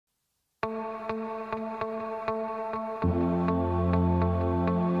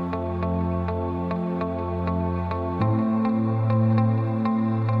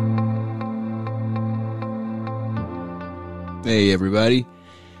Hey everybody,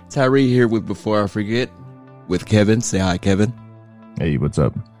 Tyree here with Before I Forget with Kevin. Say hi, Kevin. Hey, what's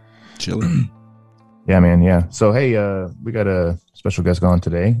up? Chilling. Yeah, man. Yeah. So, hey, we got a special guest on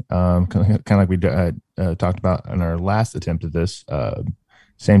today. Kind of like we talked about in our last attempt at this.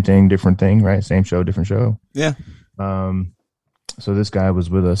 Same thing, different thing, right? Same show, different show. Yeah. So this guy was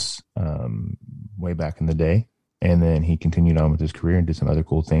with us way back in the day, and then he continued on with his career and did some other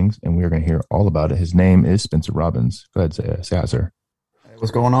cool things, and we're going to hear all about it. His name is Spencer Robbins. Go ahead, say hi, sir. Hey,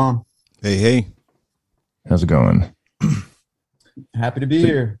 what's going on? Hey. How's it going? Happy to be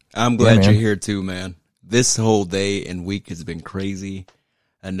here. I'm glad man. you're here too, man. This whole day and week has been crazy.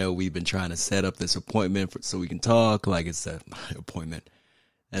 I know we've been trying to set up this appointment so we can talk like it's an appointment.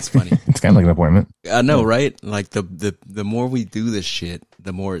 That's funny. It's kind of like an appointment. I know, right? Like the more we do this shit,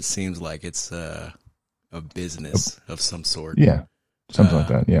 the more it seems like it's a business of some sort. Yeah, something like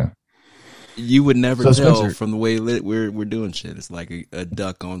that. Yeah. You would never So, tell Spencer, from the way we're doing shit. It's like a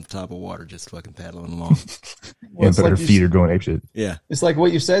duck on top of water just fucking paddling along. yeah, it's but her like feet are going apeshit. Yeah. It's like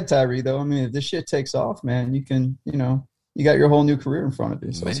what you said, Tyree, though. I mean, if this shit takes off, man, you can, you got your whole new career in front of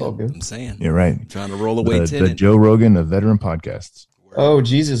you. So Man, it's all good. I'm saying. You're right. Trying to roll away The Joe Rogan of veteran podcasts. Oh,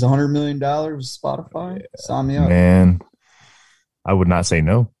 Jesus, $100 million with Spotify? Sign me up. Man, I would not say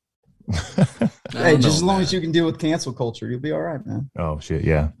no. Hey, just as long as you can deal with cancel culture, you'll be all right, man. Oh shit,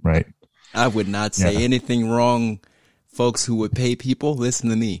 yeah, right. I would not say Yeah. anything wrong. Folks who would pay people, listen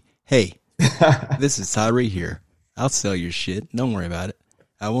to me. Hey, this is Tyree here. I'll sell your shit. Don't worry about it.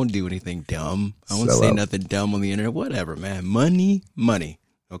 I won't do anything dumb. I won't Sell say out. nothing dumb on the internet. Whatever, man. Money.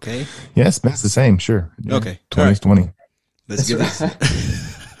 Okay? Yes, that's the same. Sure. Yeah. Okay. 20 is 20. Let's get this.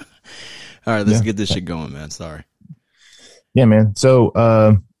 All right, let's get this shit going, man. Sorry. Yeah, man. So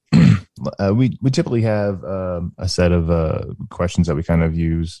we typically have a set of questions that we kind of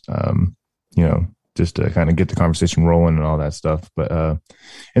use, just to kind of get the conversation rolling and all that stuff. But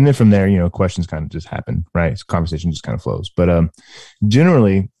and then from there, questions kind of just happen, right? So conversation just kind of flows. But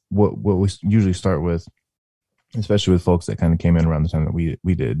generally, what we usually start with, especially with folks that kind of came in around the time that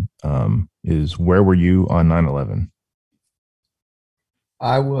we did, is where were you on 9/11?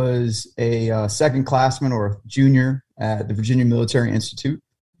 I was a second classman or junior at the Virginia Military Institute.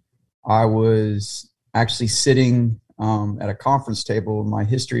 I was actually sitting at a conference table in my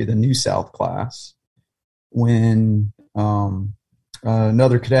History of the New South class when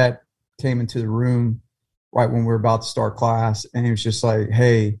another cadet came into the room right when we were about to start class, and he was just like,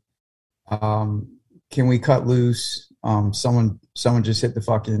 "Hey, can we cut loose? Someone just hit the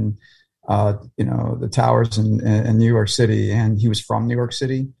fucking the towers in New York City," and he was from New York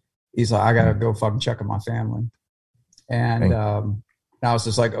City. He's like, "I gotta go fucking check on my family," and I was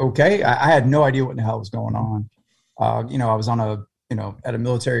just like, okay. I had no idea what the hell was going on. I was on at a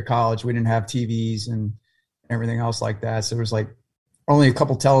military college. We didn't have TVs and everything else like that. So it was like only a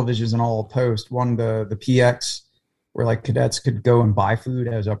couple televisions in all post. One, the PX, where like cadets could go and buy food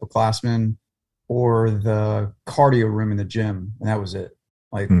as upperclassmen, or the cardio room in the gym. And that was it.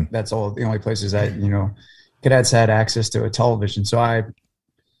 Like that's all the only places that, cadets had access to a television. So I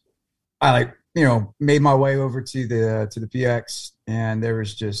made my way over to the PX, and there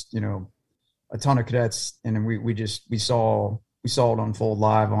was just, a ton of cadets. And then we saw it unfold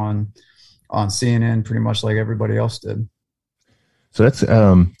live on CNN, pretty much like everybody else did. So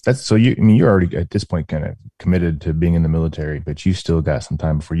that's so you're already at this point kind of committed to being in the military, but you still got some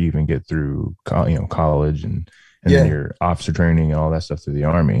time before you even get through college and then your officer training and all that stuff through the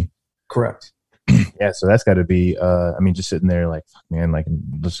Army. Correct. Yeah, so that's got to be just sitting there like, man, like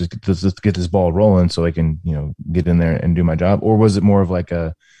let's get this ball rolling so I can get in there and do my job. Or was it more of like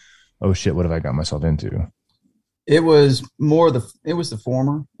a, oh shit, what have I got myself into? It was the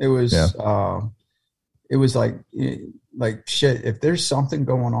former. It was it was like shit, if there's something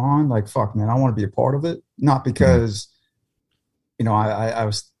going on, like fuck man, I want to be a part of it. Not because I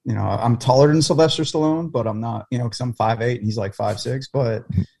was I'm taller than Sylvester Stallone, but I'm not, because I'm 5'8" and he's like 5'6", but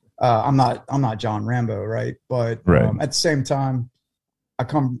I'm not John Rambo, right? But at the same time,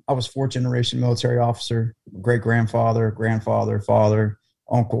 I was fourth generation military officer, great grandfather, father,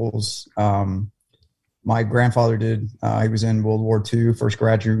 uncles. My grandfather did. He was in World War II, first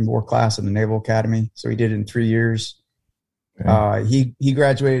graduating war class in the Naval Academy, so he did it in 3 years. Okay. He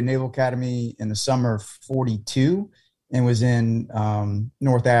graduated Naval Academy in the summer of 42 and was in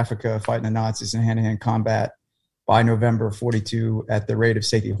North Africa fighting the Nazis in hand-to-hand combat by November of 42 at the raid of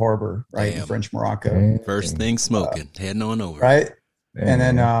Safety Harbor, right, in French Morocco. First thing smoking, heading on over. Right? And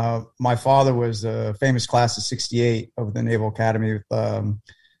then my father was a famous class of 68 of the Naval Academy with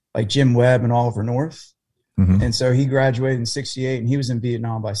like Jim Webb and Oliver North. Mm-hmm. And so he graduated in 68 and he was in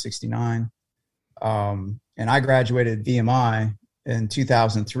Vietnam by 69. And and I graduated VMI in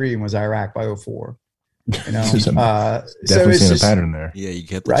 2003 and was Iraq by 2004. You know, definitely seeing a pattern there. Yeah, you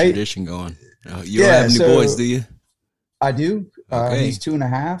kept the right? tradition going. You don't have any boys, do you? I do. Okay. He's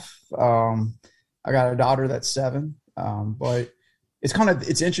 2.5. I got a daughter that's 7. But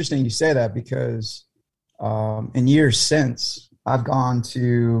it's interesting you say that because in years since, I've gone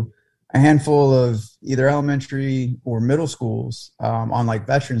to a handful of either elementary or middle schools on like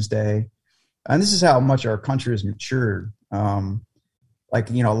Veterans Day. And this is how much our country has matured. Like,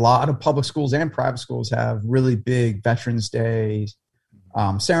 you know, a lot of public schools and private schools have really big Veterans Day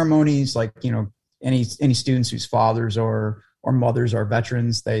ceremonies. Like, you know, any students whose fathers or mothers are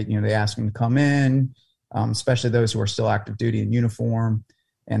veterans, they ask them to come in, especially those who are still active duty in uniform.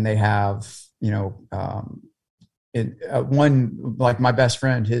 And they have, you know, one, like my best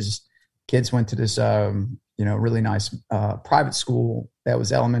friend, his kids went to this, you know, really nice private school that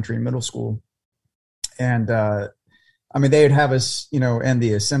was elementary and middle school. And I mean, they'd have us, you know, in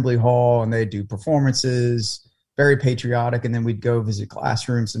the assembly hall, and they'd do performances, very patriotic. And then we'd go visit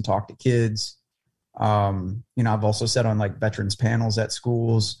classrooms and talk to kids. You know, I've also sat on like veterans panels at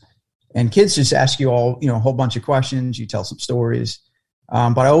schools, and kids just ask you all, you know, a whole bunch of questions. You tell some stories.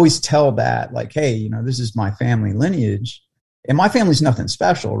 But I always tell that, like, hey, you know, this is my family lineage, and my family's nothing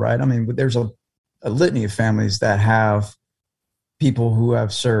special, right? I mean, there's a litany of families that have people who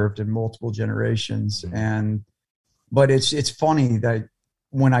have served in multiple generations. But it's funny that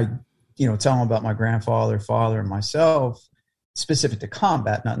when I, you know, tell them about my grandfather, father, and myself, specific to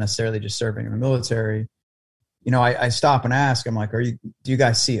combat, not necessarily just serving in the military, you know, I stop and ask, I'm like, do you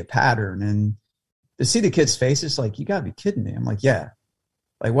guys see a pattern? And to see the kids' faces, like, you gotta be kidding me. I'm like, yeah.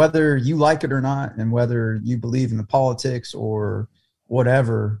 Like, whether you like it or not, and whether you believe in the politics or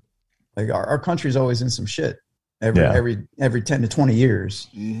whatever, like our country's always in some shit every 10 to 20 years.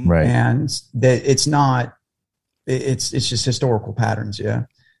 Right. And that it's not, it's just historical patterns. Yeah.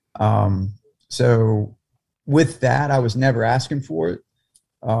 So with that, I was never asking for it.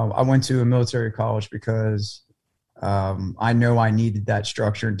 I went to a military college because I know I needed that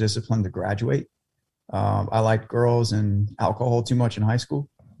structure and discipline to graduate. I liked girls and alcohol too much in high school.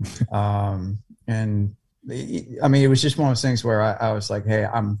 And I mean, it was just one of those things where I was like, hey,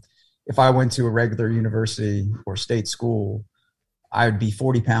 if I went to a regular university or state school, I would be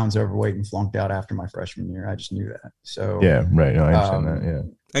 40 pounds overweight and flunked out after my freshman year. I just knew that. So yeah, right. No, I understand that. Yeah.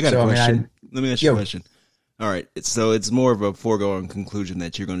 I got a question. Let me ask you a question. All right. So it's more of a foregone conclusion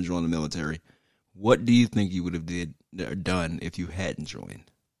that you're going to join the military. What do you think you would have done if you hadn't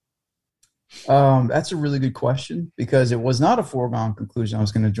joined? That's a really good question, because it was not a foregone conclusion I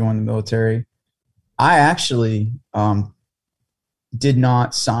was going to join the military. I actually did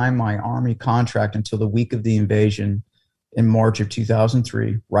not sign my Army contract until the week of the invasion in March of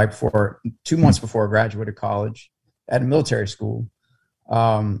 2003, right before 2 months before I graduated college at a military school.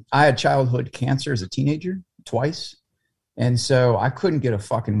 I had childhood cancer as a teenager twice. And so I couldn't get a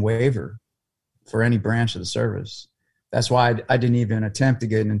fucking waiver for any branch of the service. That's why I didn't even attempt to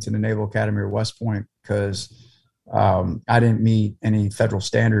get into the Naval Academy or West Point, because I didn't meet any federal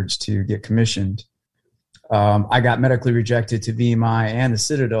standards to get commissioned. I got medically rejected to VMI and the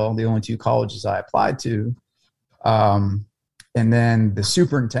Citadel, the only 2 colleges I applied to. And then the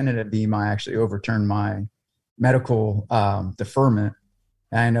superintendent at VMI actually overturned my medical deferment.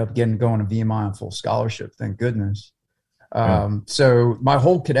 I ended up going to VMI on full scholarship, thank goodness. So my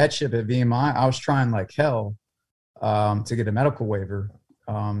whole cadetship at VMI, I was trying like hell to get a medical waiver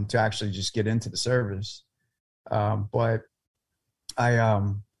to actually just get into the service. But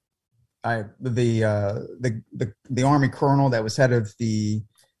the Army colonel that was head of the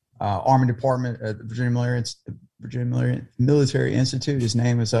Army Department at the Virginia Military Institute, his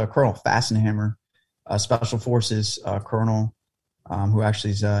name is Colonel Fassenhammer, Special Forces colonel, who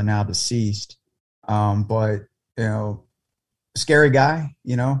actually is now deceased. But, you know, scary guy,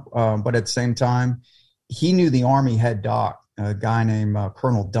 you know, but at the same time, he knew the Army head doc, a guy named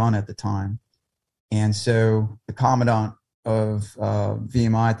Colonel Dunn at the time. And so the commandant of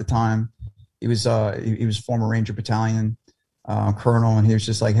VMI at the time, he was former Ranger Battalion colonel, and he was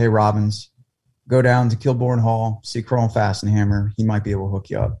just like, hey, Robbins, go down to Kilbourne Hall, see Colonel Fassenhammer. He might be able to hook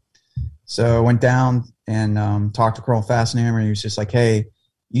you up. So I went down and talked to Colonel Fassenhammer, and he was just like, hey,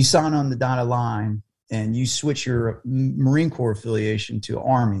 you sign on the dotted line and you switch your Marine Corps affiliation to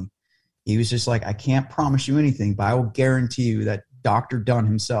Army. He was just like, I can't promise you anything, but I will guarantee you that Dr. Dunn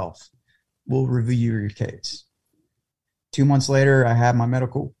himself will review your case. 2 months later, I had my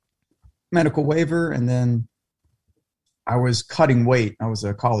medical waiver, and then I was cutting weight. I was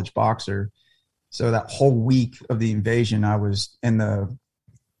a college boxer. So that whole week of the invasion, I was in the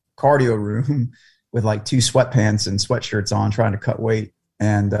cardio room with like 2 sweatpants and sweatshirts on, trying to cut weight.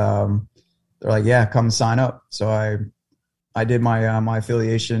 And they're like, yeah, come and sign up. So I did my my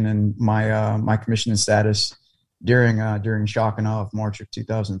affiliation and my commission and status during shock and awe of March of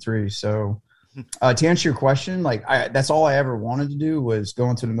 2003. So to answer your question, like that's all I ever wanted to do was go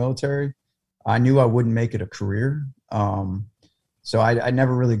into the military. I knew I wouldn't make it a career. So I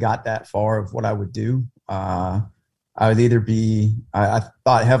never really got that far of what I would do. I would either be, I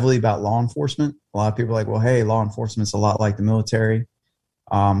thought heavily about law enforcement. A lot of people are like, well, hey, law enforcement's a lot like the military.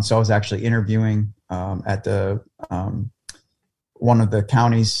 So I was actually interviewing at the one of the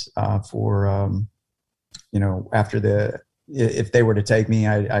counties for, after if they were to take me,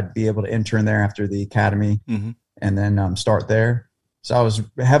 I'd be able to intern there after the academy and then start there. So I was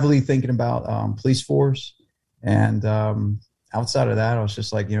heavily thinking about police force. And outside of that, I was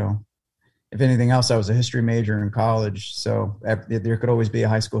just like, if anything else, I was a history major in college. So there could always be a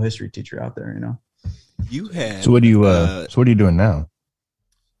high school history teacher out there, You had. So what are you doing now?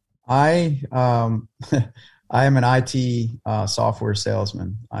 I am an IT software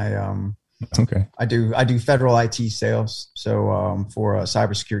salesman. Okay. I do federal IT sales. So for a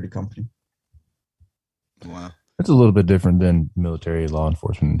cybersecurity company. Wow. That's a little bit different than military, law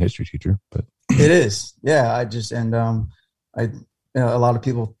enforcement, and history teacher, but it is. Yeah. A lot of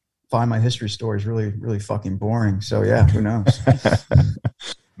people find my history stories really, really fucking boring. So yeah, who knows?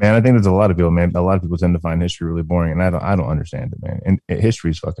 Man, I think there's a lot of people, man. A lot of people tend to find history really boring, and I don't understand it, man. And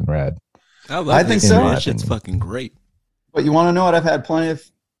history is fucking rad. I think so. That shit's fucking great. But you want to know what? I've had plenty of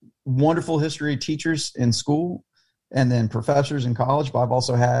wonderful history teachers in school and then professors in college, but I've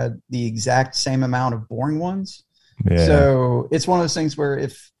also had the exact same amount of boring ones. Yeah. So it's one of those things where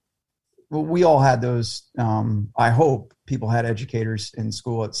we all had those, I hope people had educators in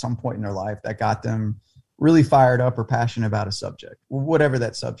school at some point in their life that got them really fired up or passionate about a subject, whatever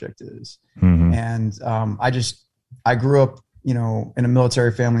that subject is. Mm-hmm. And I grew up, in a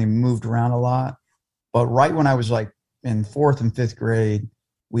military family, moved around a lot. But right when I was like in 4th and 5th grade,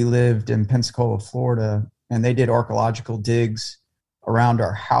 we lived in Pensacola, Florida, and they did archaeological digs around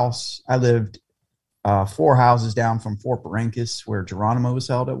our house. I lived 4 houses down from Fort Barrancas, where Geronimo was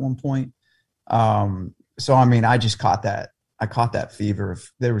held at one point. So, I mean, I just caught that. I caught that fever.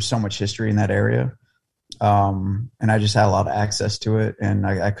 There was so much history in that area. And I just had a lot of access to it, and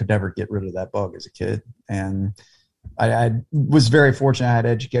I could never get rid of that bug as a kid. And I was very fortunate. I had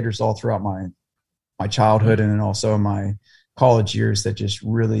educators all throughout my childhood and then also my college years that just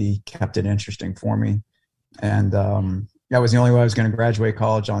really kept it interesting for me. And that was the only way I was going to graduate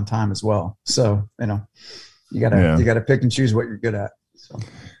college on time as well. So, you gotta pick and choose what you're good at. So.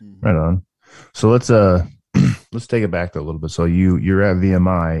 Right on. So let's take it back a little bit. So you're at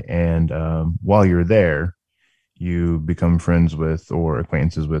VMI, and while you're there, you become friends with or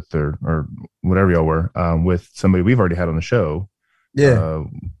acquaintances with or whatever y'all were with somebody we've already had on the show. Yeah.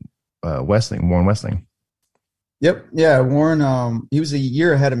 Warren Westling. Yep. Yeah. Warren, he was a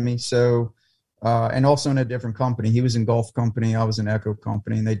year ahead of me. So, and also in a different company. He was in Gulf Company. I was in Echo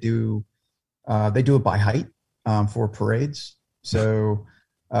Company, and they do it by height for parades. So,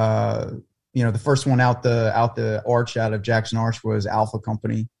 the first one out the arch out of Jackson Arch was Alpha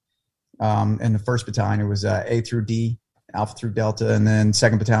Company. And the 1st battalion, it was A through D, Alpha through Delta. And then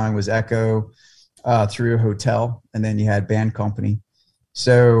 2nd battalion was Echo through Hotel. And then you had Band Company.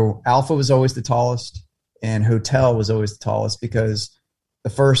 So Alpha was always the tallest, and Hotel was always the tallest because the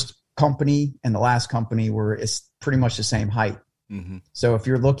first company and the last company were pretty much the same height. Mm-hmm. So if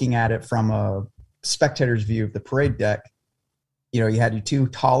you're looking at it from a spectator's view of the parade deck, you had your 2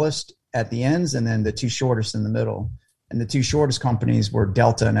 tallest at the ends and then the 2 shortest in the middle. And the 2 shortest companies were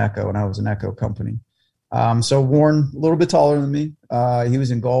Delta and Echo, and I was an Echo company. So Warren, a little bit taller than me. He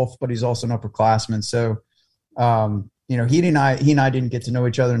was in Gulf, but he's also an upperclassman. So, he and I didn't get to know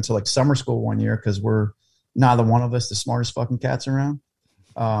each other until like summer school one year because we're neither one of us the smartest fucking cats around.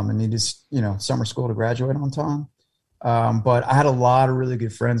 And needed, summer school to graduate on time. But I had a lot of really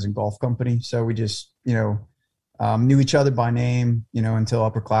good friends in Gulf Company. So we just, knew each other by name, until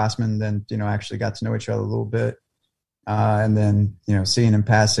upperclassmen, then, actually got to know each other a little bit. And then, seeing him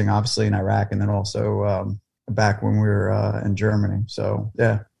passing, obviously in Iraq, and then also back when we were in Germany. So,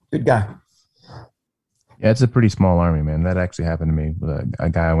 yeah, good guy. Yeah, it's a pretty small army, man. That actually happened to me with a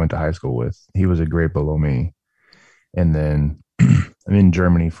guy I went to high school with. He was a grade below me. And then I'm in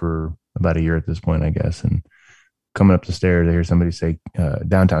Germany for about a year at this point, I guess. And coming up the stairs, I hear somebody say,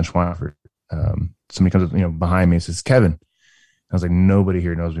 downtown Schweinfurt. Somebody comes up, behind me and says, Kevin. I was like, nobody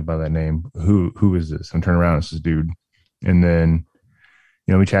here knows me by that name. Who is this? I'm turning around, it's this dude. And then,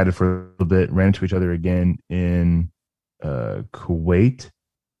 we chatted for a little bit, ran into each other again in Kuwait.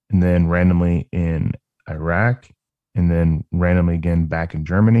 and then randomly in Iraq, and then randomly again back in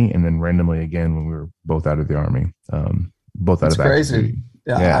Germany, and then randomly again when we were both out of the Army, both out of crazy. active duty.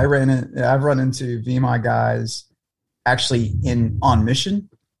 Yeah, I've run into VMI guys actually on mission,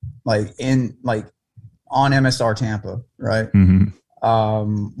 like on MSR Tampa, right? Mm-hmm.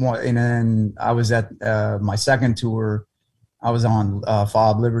 And then I was at my second tour. I was on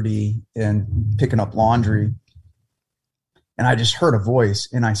FOB Liberty and picking up laundry, and I just heard a voice,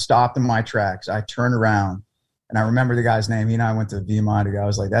 and I stopped in my tracks. I turned around, and I remember the guy's name. He and I went to VMI together. I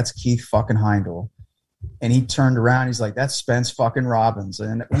was like, "That's Keith fucking Heindel." And he turned around. He's like, "That's Spence fucking Robbins."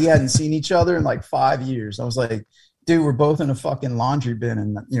 And we hadn't seen each other in like 5 years. I was like, "Dude, we're both in a fucking laundry bin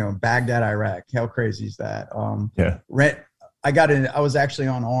in Baghdad, Iraq. How crazy is that?" I was actually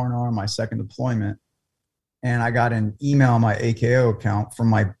on R&R my second deployment, and I got an email on my AKO account from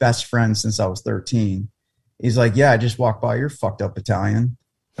my best friend since I was 13. He's like, "Yeah, I just walked by your fucked up battalion."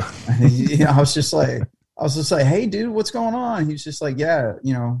 And I was just like, "Hey, dude, what's going on?" He's just like, "Yeah,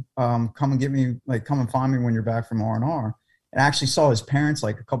 come and get me, like, come and find me when you're back from R&R." And I actually saw his parents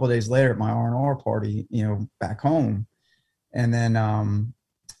like a couple of days later at my R&R party, back home. And then,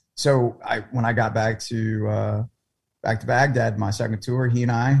 when I got back to Baghdad, my second tour, he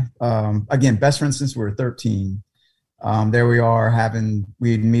and I, again, best friends since we were 13. There we are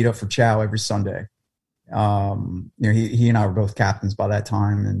we'd meet up for chow every Sunday. He and I were both captains by that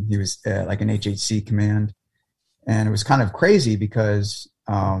time, and he was like an HHC command. And it was kind of crazy because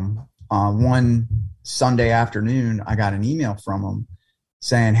one Sunday afternoon, I got an email from him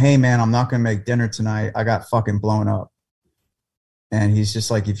saying, "Hey man, I'm not going to make dinner tonight. I got fucking blown up." And he's just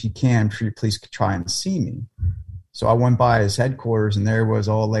like, "If you can, please try and see me." So I went by his headquarters, and there was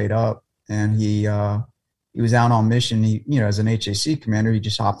all laid up, and he was out on mission. He, as an HAC commander, he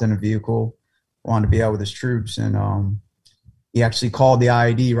just hopped in a vehicle, wanted to be out with his troops, and he actually called the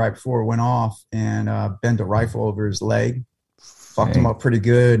IED right before it went off and bent a rifle over his leg, fucked him up pretty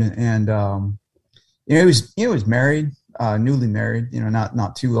good. And he was married, newly married,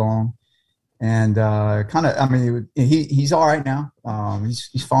 not too long, and he's all right now.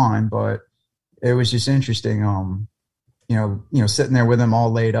 He's fine, but it was just interesting, sitting there with him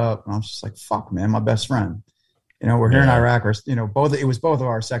all laid up. And I was just like, fuck, man, my best friend. We're here in Iraq. It was both of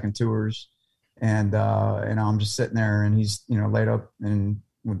our second tours. And I'm just sitting there, and he's, laid up and,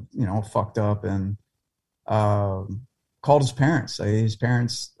 fucked up, and called his parents. His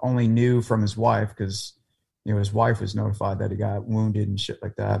parents only knew from his wife because, his wife was notified that he got wounded and shit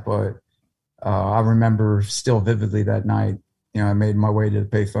like that. But I remember still vividly that night, I made my way to the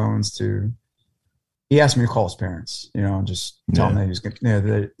payphones he asked me to call his parents, and just tell them that he was good,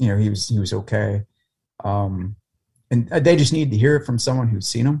 that he was okay. And they just needed to hear it from someone who's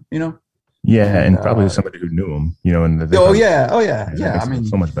seen him, Yeah, and probably somebody who knew him, and yeah. I mean,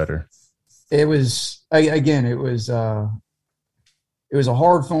 so much better. It was it was a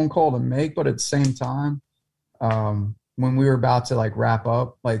hard phone call to make, but at the same time, when we were about to like wrap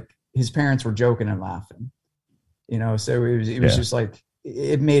up, like his parents were joking and laughing, so it was just like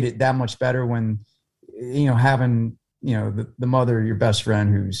it made it that much better when having the mother, your best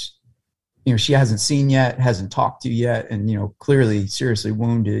friend, who's she hasn't seen yet, hasn't talked to you yet, and clearly seriously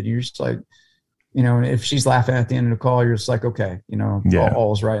wounded. You're just like, if she's laughing at the end of the call, you're just like, okay,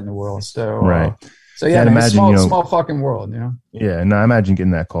 all's right in the world. So right. So yeah, man, imagine, small fucking world, Yeah, and I imagine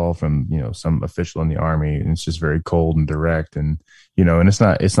getting that call from some official in the Army, and it's just very cold and direct, and and it's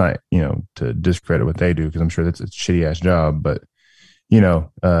not to discredit what they do, because I'm sure that's a shitty ass job, but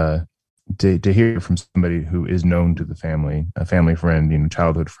to hear from somebody who is known to the family, a family friend,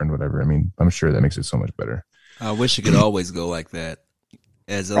 childhood friend, whatever. I mean, I'm sure that makes it so much better. I wish it could always go like that.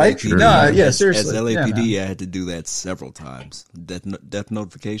 As LAPD, right? Seriously. As LAPD, I had to do that several times. Death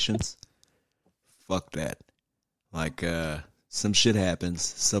notifications. Fuck that. Like, some shit happens,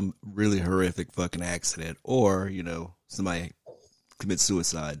 some really horrific fucking accident, or, somebody commits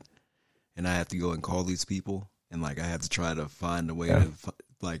suicide, and I have to go and call these people, and, like, I have to try to find a way to,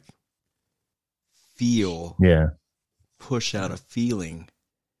 like, push out a feeling.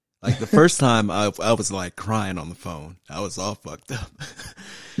 Like, the first time I was, like, crying on the phone. I was all fucked up.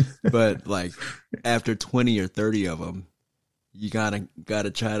 But, like, after 20 or 30 of them, you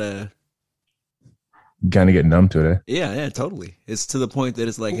gotta try to... You kind of get numb to it. Yeah, totally. It's to the point that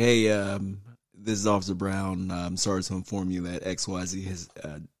it's like, hey, this is Officer Brown. I'm sorry to inform you that XYZ has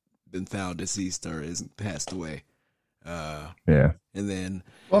been found deceased or is passed away. And then,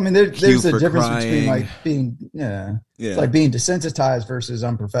 well, I mean, there's a difference between like being, it's like being desensitized versus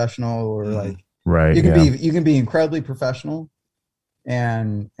unprofessional, or like, right. You can be incredibly professional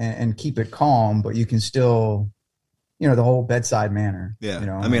and keep it calm, but you can still, the whole bedside manner. Yeah. You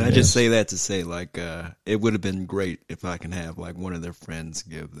know, I mean, I just say that to say, like, it would have been great if I can have, like, one of their friends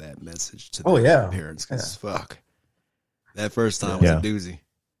give that message to their parents. Because, fuck, that first time was a doozy.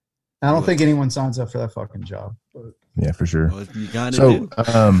 I don't think anyone signs up for that fucking job. But. Yeah, for sure. Well, you gotta do.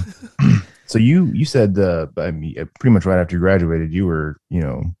 So you said, I mean, pretty much right after you graduated, you were,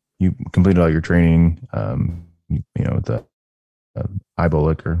 you completed all your training, the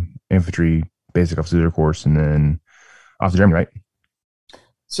IBOLIC or Infantry Basic Officer course, and then off to Germany, right?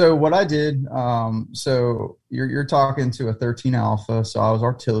 So what I did, so you're talking to a 13 Alpha, so I was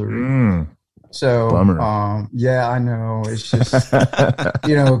artillery. So bummer. Yeah, I know. It's just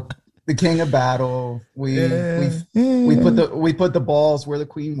the king of battle. We put the balls where the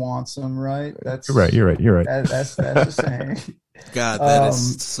queen wants them, right? That's You're right. That's the saying. God, that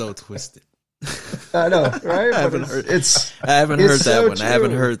is so twisted. I know, right? I haven't heard that one. True. I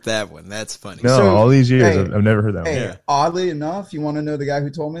haven't heard that one. That's funny. No, all these years I've never heard that one. Yeah. Oddly enough, you want to know the guy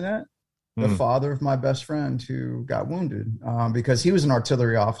who told me that? The father of my best friend who got wounded, because he was an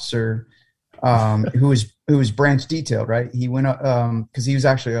artillery officer, who was branch detailed, right? He went up because he was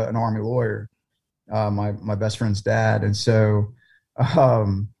actually an Army lawyer, my best friend's dad, and so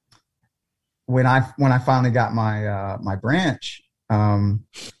when I finally got my branch.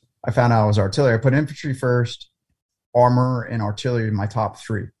 I found out I was artillery. I put infantry first, armor and artillery in my top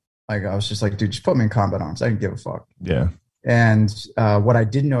 3. Like, I was just like, dude, just put me in combat arms. I didn't give a fuck. Yeah. And what I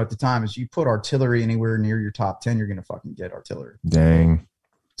didn't know at the time is you put artillery anywhere near your top 10, you're going to fucking get artillery. Dang.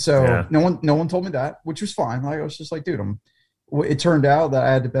 So no one told me that, which was fine. Like, I was just like, dude, it turned out that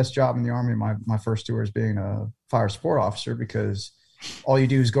I had the best job in the Army my first 2 years being a fire support officer, because all you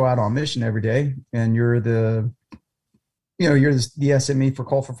do is go out on mission every day, and you're the SME for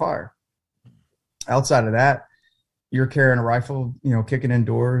call for fire. Outside of that, you're carrying a rifle, kicking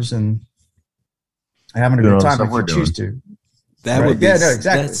indoors and having a good time if you choose to. That would be exactly.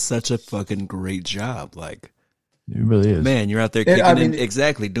 That's such a fucking great job. Like, it really is. Man, you're out there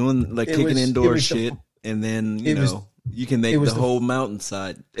kicking doing like kicking indoor shit, and then you can make the whole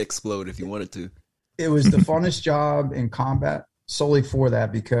mountainside explode if you wanted to. It was the funnest job in combat solely for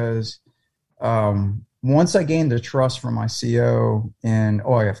that, because once I gained the trust from my CO in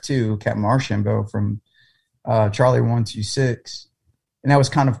OIF2, Captain Archambault from Charlie 126, and that was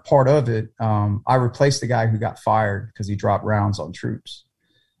kind of part of it. I replaced the guy who got fired because he dropped rounds on troops.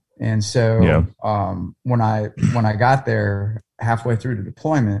 And so when I got there halfway through the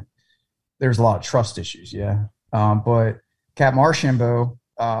deployment, there's a lot of trust issues. Yeah. But Captain Archambault,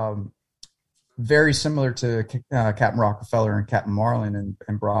 very similar to Captain Rockefeller and Captain Marlin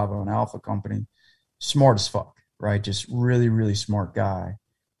and Bravo and Alpha Company, smart as fuck, right? Just really, really smart guy.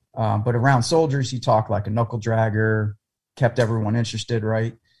 But around soldiers, he talked like a knuckle dragger, kept everyone interested,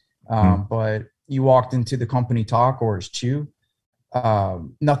 right? But you walked into the company talk or his chew,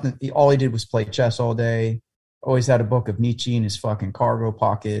 nothing. All he did was play chess all day. Always had a book of Nietzsche in his fucking cargo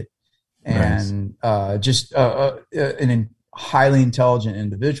pocket, and just an highly intelligent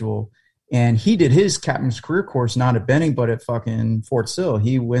individual. And he did his captain's career course not at Benning, but at fucking Fort Sill.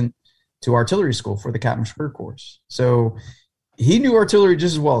 He went to artillery school for the captain's career course, so he knew artillery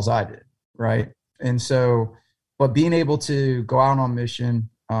just as well as I did, right? And so, but being able to go out on mission,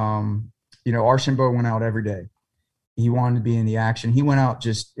 Archambault went out every day. He wanted to be in the action. He went out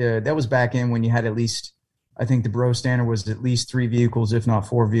that was back in when you had at least, I think the bro standard was at least 3 vehicles, if not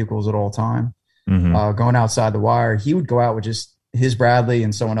 4 vehicles at all time, going outside the wire. He would go out with just his Bradley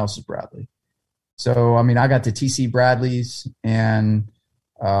and someone else's Bradley. So, I mean, I got to TC Bradleys and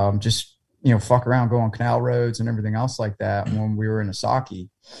just, fuck around, go on canal roads and everything else like that. When we were in Asaki,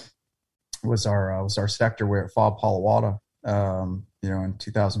 was our sector where at Fob Palawata, in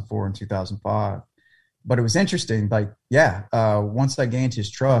 2004 and 2005. But it was interesting. Like, once I gained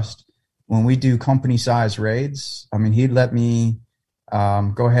his trust, when we do company size raids, I mean, he'd let me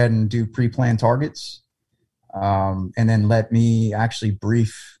go ahead and do pre-planned targets, and then let me actually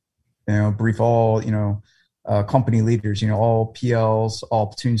brief all, company leaders, all PLs, all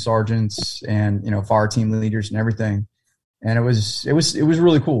platoon sergeants, and, fire team leaders and everything. And it was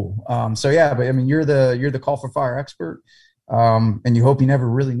really cool. But I mean, you're the call for fire expert, and you hope you never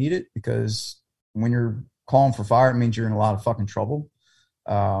really need it, because when you're calling for fire, it means you're in a lot of fucking trouble.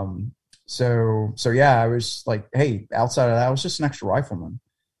 I was like, hey, outside of that, I was just an extra rifleman,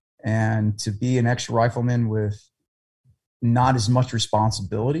 and to be an extra rifleman with not as much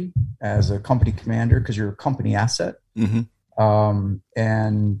responsibility as a company commander, because you're a company asset. And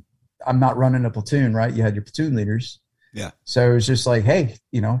I'm not running a platoon, right? You had your platoon leaders. Yeah. So it was just like, hey,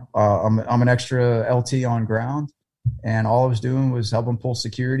 I'm an extra LT on ground, and all I was doing was helping pull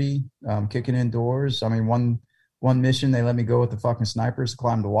security, kicking indoors. I mean, One mission, they let me go with the fucking snipers to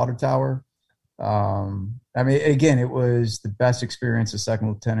climb the water tower. I mean, again, it was the best experience a second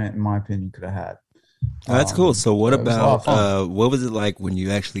lieutenant, in my opinion, could have had. Oh, that's cool. So what It was a lot of about fun. what was it like when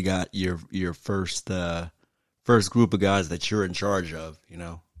you actually got your first group of guys that you're in charge of, you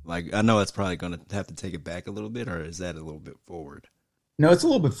know? Like I know it's probably gonna have to take it back a little bit, or is that a little bit forward? No, it's a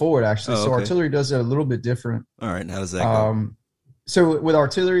little bit forward actually. Oh, So okay. artillery does it a little bit different. All right, how does that go? So with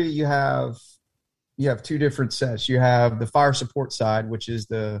artillery, you have two different sets. You have the fire support side, which is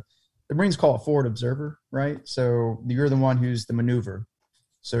the Marines call it forward observer, right? So you're the one who's the maneuver.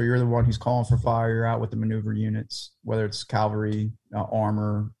 So you're the one who's calling for fire. You're out with the maneuver units, whether it's cavalry,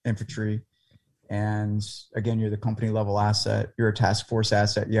 armor, infantry. And again, you're the company level asset. You're a task force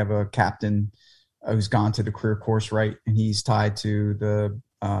asset. You have a captain who's gone to the career course, right? And he's tied to the,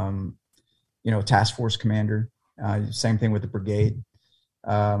 task force commander. Same thing with the brigade.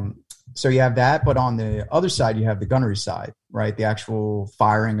 So you have that, but on the other side, you have the gunnery side, right? The actual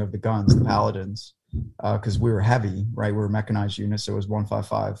firing of the guns, the paladins, because we were heavy, right? We were mechanized units, so it was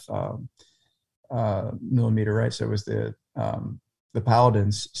 155 millimeter, right? So it was the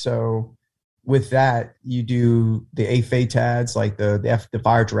paladins. So with that, you do the AFATADs, like the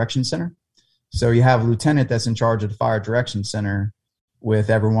fire direction center. So you have a lieutenant that's in charge of the fire direction center with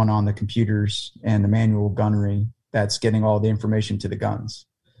everyone on the computers and the manual gunnery that's getting all the information to the guns.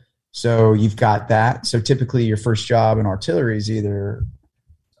 So you've got that. So typically your first job in artillery is either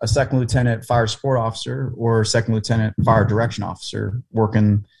a second lieutenant fire support officer or a second lieutenant fire direction officer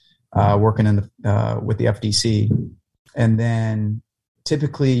working in the with the FDC. And then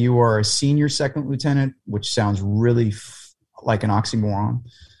typically you are a senior second lieutenant, which sounds really like an oxymoron,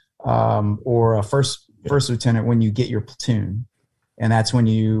 or a first lieutenant when you get your platoon. And that's when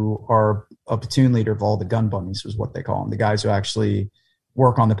you are a platoon leader of all the gun bunnies, is what they call them. The guys who actually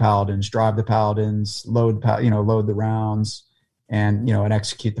work on the paladins, drive the paladins, load the rounds, and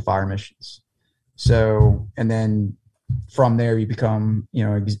execute the fire missions. So, and then from there you become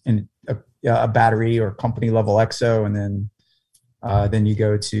in a battery or company level XO, and then you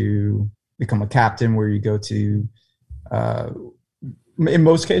go to become a captain, where you go to in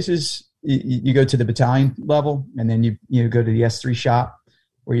most cases you go to the battalion level, and then you go to the S3 shop,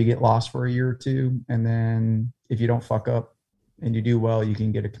 where you get lost for a year or two, and then if you don't fuck up and you do well, you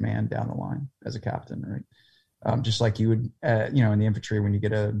can get a command down the line as a captain, right? Just like you would, in the infantry when you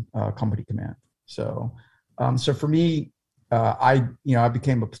get a company command. So, so for me, I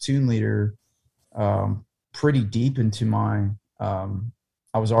became a platoon leader pretty deep into my. I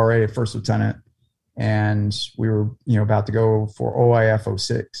was already a first lieutenant, and we were about to go for OIF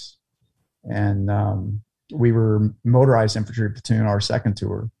 06, and we were motorized infantry platoon our second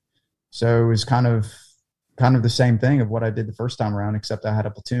tour. So it was kind of the same thing of what I did the first time around, except I had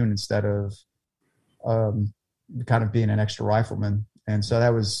a platoon instead of kind of being an extra rifleman. And so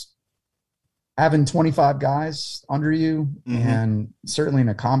that was having 25 guys under you, and certainly in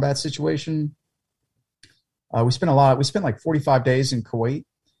a combat situation. We spent like 45 days in Kuwait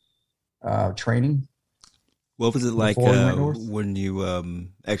training. What was it like we went north. when you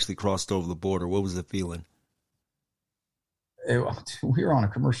actually crossed over the border? What was the feeling? We were on a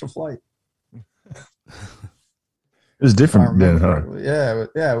commercial flight. It was different then, huh? Yeah.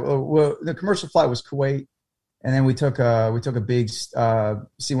 Well, the commercial flight was Kuwait, and then we took a big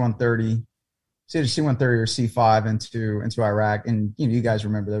C-130, it's either C-130 or C-5 into Iraq. And you guys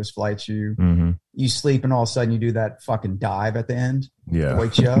remember those flights? You sleep, and all of a sudden you do that fucking dive at the end. Yeah, it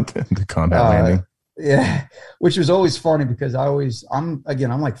wakes you up. The combat landing. Yeah, which was always funny because I'm like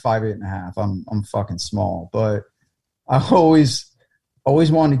 5'8.5". I'm fucking small, but I always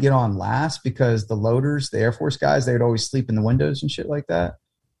wanted to get on last because the loaders, the Air Force guys, they'd always sleep in the windows and shit like that.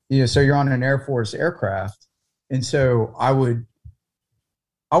 So you're on an Air Force aircraft, and so I would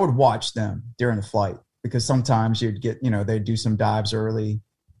watch them during the flight, because sometimes you'd get, they'd do some dives early.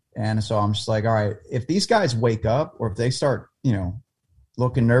 And so I'm just like, all right, if these guys wake up or if they start,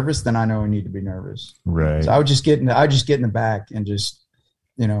 looking nervous, then I know I need to be nervous. Right. So I would just get in the back and just,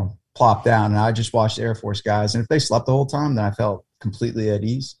 plop down, and I just watched the Air Force guys. And if they slept the whole time, then I felt completely at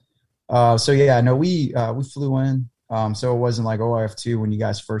ease. So yeah, no, we flew in. So it wasn't like OIF2 when you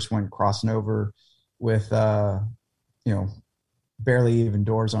guys first went crossing over with, barely even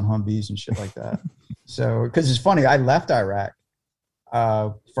doors on Humvees and shit like that. So, because it's funny, I left Iraq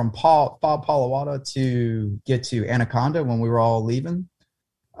from Palawada to get to Anaconda when we were all leaving.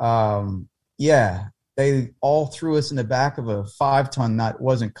 They all threw us in the back of a 5-ton that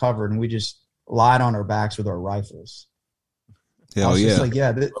wasn't covered, and we just lied on our backs with our rifles. Hell yeah.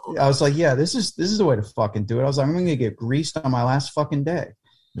 I was like, this is the way to fucking do it. I was like, I'm going to get greased on my last fucking day.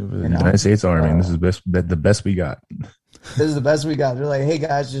 You United States Army. And this is the best we got. This is the best we got. They're like, hey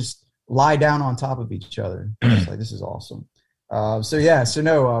guys, just lie down on top of each other. It's like, this is awesome.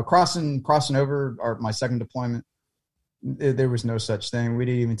 Crossing over my second deployment, there was no such thing. We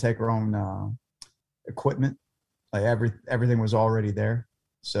didn't even take our own equipment. Like everything was already there.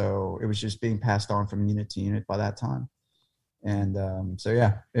 So it was just being passed on from unit to unit by that time. And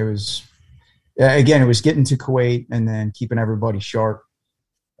it was, again, it was getting to Kuwait and then keeping everybody sharp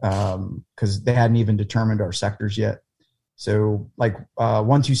because they hadn't even determined our sectors yet. So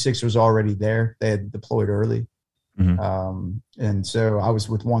 126 was already there. They had deployed early. Mm-hmm. And so I was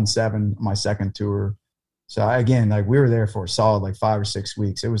with 17 my second tour. So we were there for a solid 5 or 6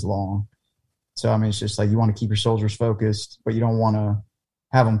 weeks. It was long. So, I mean, it's just like you want to keep your soldiers focused, but you don't want to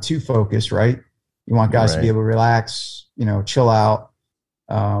have them too focused, right? You want guys to be able to relax, chill out.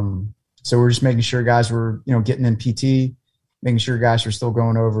 So we're just making sure guys were, getting in PT, making sure guys were still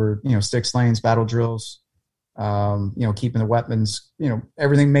going over, six lanes, battle drills, keeping the weapons,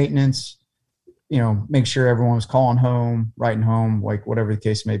 everything maintenance, make sure everyone was calling home, writing home, whatever the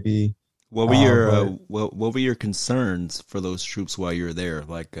case may be. What were what were your concerns for those troops while you were there?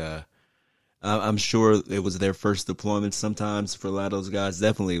 I'm sure it was their first deployment sometimes for a lot of those guys.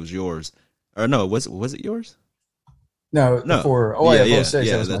 Definitely it was yours. Or no, was it yours? No. Before. Oh yeah,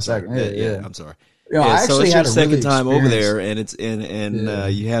 that was my second. Right. Yeah, I'm sorry. So it's your second time over there, and it's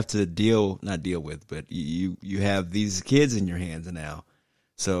you have to not deal with, but you have these kids in your hands now.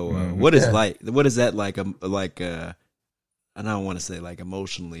 So what is that like? I don't want to say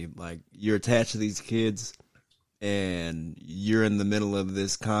emotionally, you're attached to these kids, and you're in the middle of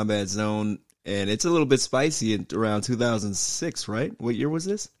this combat zone, and it's a little bit spicy around 2006, right? What year was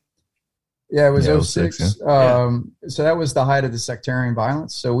this? Yeah, it was 06. So that was the height of the sectarian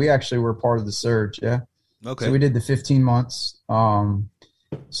violence. So we actually were part of the surge. Yeah. Okay. So we did the 15 months.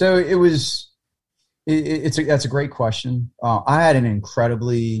 So it was, that's a great question. I had an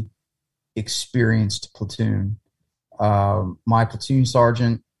incredibly experienced platoon. My platoon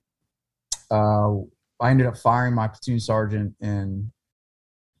sergeant, I ended up firing my platoon sergeant in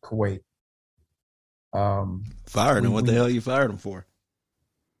Kuwait. Fired him? What the hell you fired him for?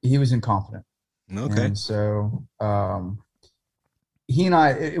 He was incompetent. Okay. And so he and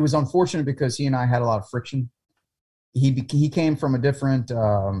I, it was unfortunate because he and I had a lot of friction. He came from a different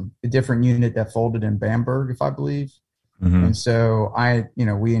unit that folded in Bamberg, if I believe. Mm-hmm. And so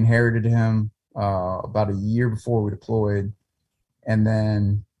we inherited him about a year before we deployed, and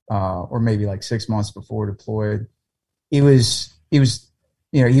then or maybe 6 months before we deployed. He was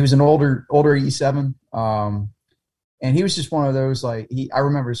an older E7. And he was just one of those, I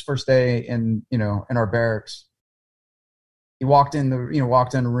remember his first day in our barracks. He walked in the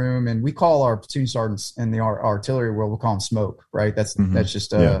room, and we call our platoon sergeants in the artillery world, we'll call him Smoke, right? That's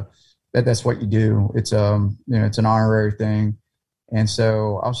just that's what you do. It's it's an honorary thing. And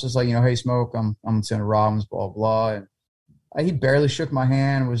so I was just like, hey, Smoke, I'm Lieutenant Robbins, blah, blah. And he barely shook my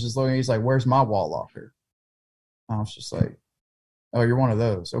hand, was just looking, he's like, where's my wall locker? I was just like, oh, you're one of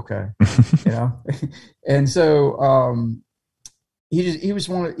those. Okay. And so, he was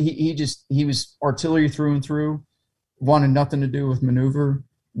artillery through and through, wanted nothing to do with maneuver,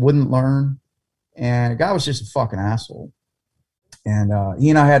 wouldn't learn. And the guy was just a fucking asshole. And, he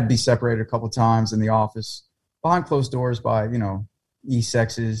and I had to be separated a couple of times in the office behind closed doors by,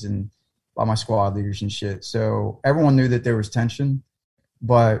 E-sexes and by my squad leaders and shit. So everyone knew that there was tension,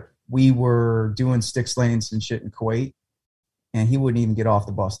 but we were doing six lanes and shit in Kuwait. And he wouldn't even get off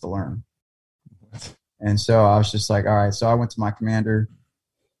the bus to learn. And so I was just like, all right. So I went to my commander.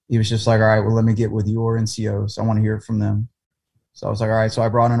 He was just like, all right, well, let me get with your NCOs. I want to hear it from them. So I was like, all right. So I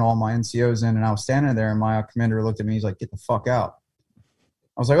brought in all my NCOs in, and I was standing there, and my commander looked at me. He's like, get the fuck out.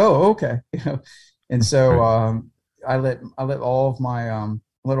 I was like, oh, okay. And so I let all of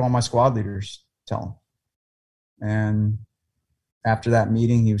my squad leaders tell him. And after that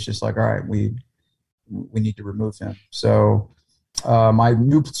meeting, he was just like, all right, we need to remove him. So my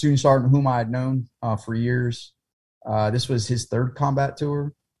new platoon sergeant, whom I had known for years, this was his third combat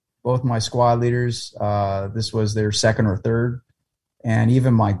tour. Both my squad leaders, this was their second or third. And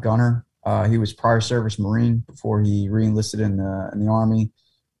even my gunner, he was prior service Marine before he re-enlisted in the Army.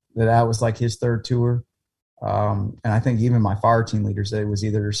 That was his third tour. And I think even my fire team leaders, it was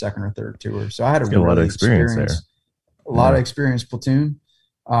either their second or third tour. So I had a lot of experience there. A lot of experienced platoon.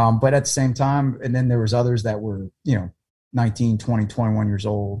 But at the same time, and then there was others that were, 19, 20, 21 years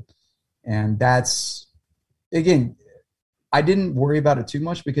old. And that's, again, I didn't worry about it too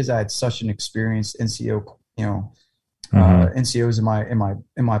much because I had such an experienced NCO, NCOs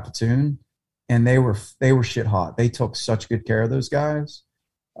in my platoon, and they were shit hot. They took such good care of those guys.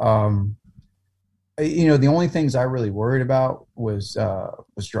 Um, you know, the only things I really worried about was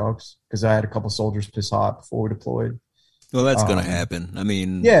drugs because I had a couple soldiers piss hot before we deployed. Well, that's gonna Um, happen. I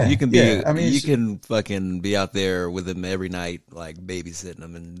mean, yeah, yeah. I mean, you can fucking be out there with them every night, like babysitting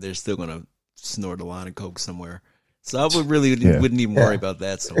them, and they're still gonna snort a line of coke somewhere. So I would really Yeah. wouldn't even worry about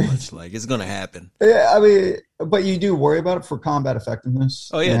that so much. Like it's gonna happen. yeah. I mean, but you do worry about it for combat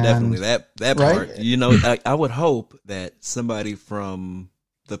effectiveness. Oh yeah, And definitely that right, part. You know, I would hope that somebody from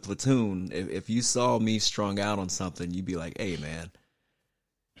the platoon, if you saw me strung out on something, you'd be like, "Hey, man,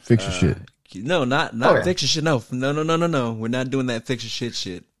 Fix your shit. no, not Oh, yeah. fix your shit. No, no, no, no, no, no. We're not doing that fix your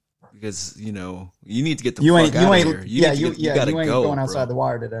shit because you know you need to get the you fuck ain't, out you of ain't, here. yeah, You gotta you ain't go, going outside bro. the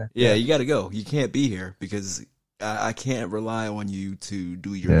wire today. Yeah, you gotta go. You can't be here because I can't rely on you to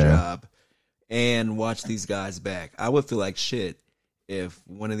do your Yeah. job and watch these guys back. I would feel like shit if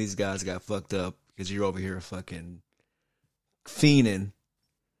one of these guys got fucked up because you're over here fucking fiending.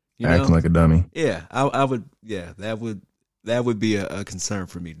 You know? Acting like a dummy. Yeah, I would. Yeah, that would be a concern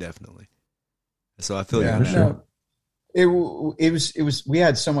for me definitely. So I feel Yeah, you. for on sure. that. no, it was we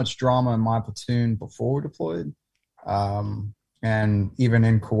had so much drama in my platoon before we deployed, and even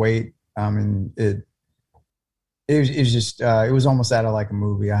in Kuwait. I mean, it was just it was almost out of like a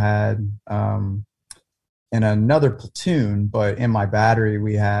movie. I had in another platoon, but in my battery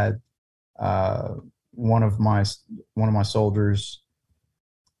we had uh, one of my soldiers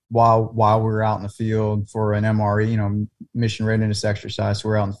while we were out in the field for an MRE, you know, mission readiness exercise. So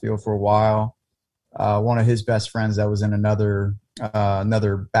we were out in the field for a while. One of his best friends that was in another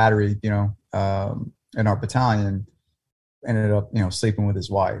battery, you know, in our battalion, ended up, you know, sleeping with his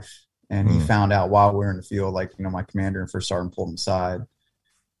wife, and he found out while we were in the field. Like, you know, my commander and first sergeant pulled him aside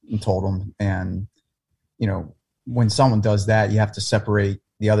and told him. And you know, when someone does that, you have to separate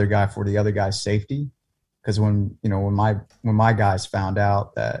the other guy for the other guy's safety. Because when my guys found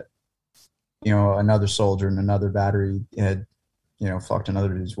out that, you know, another soldier in another battery had, you know, fucked another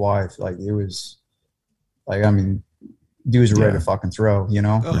dude's wife, like it was like, I mean, dudes were ready to fucking throw, you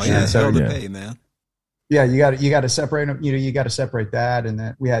know. Oh For yeah, sure. hell to Yeah. pay, man. Yeah, you got to separate them. You know, you got to separate that, and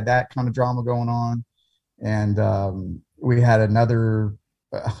then we had that kind of drama going on, and we had another.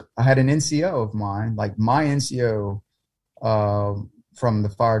 I had an NCO of mine, like my NCO from the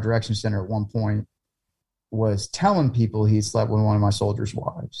Fire Direction Center at one point was telling people he slept with one of my soldiers'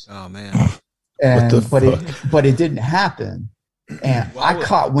 wives, Oh man. and What the fuck? but it didn't happen, and Why I would-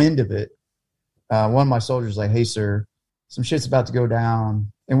 caught wind of it. One of my soldiers was like, "Hey, sir, some shit's about to go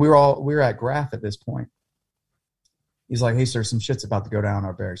down," and we were at Graf at this point. He's like, "Hey, sir, some shit's about to go down in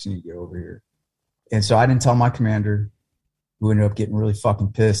our barracks. You need to get over here." And so I didn't tell my commander, who ended up getting really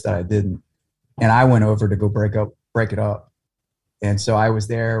fucking pissed that I didn't. And I went over to go break it up. And so I was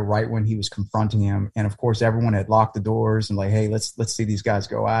there right when he was confronting him. And of course, everyone had locked the doors and like, "Hey, let's see these guys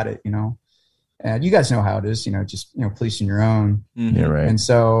go at it," you know. And you guys know how it is, you know, just, you know, policing your own. Mhm. Yeah, right. And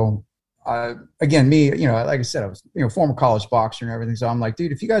so, again, me, you know, like I said, I was, you know, former college boxer and everything. So I'm like,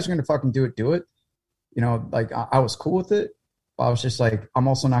 dude, if you guys are going to fucking do it, do it. You know, like I was cool with it. But I was just like, I'm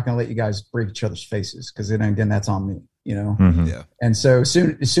also not going to let you guys break each other's faces, because then again, that's on me, you know. Mhm. Yeah. And so as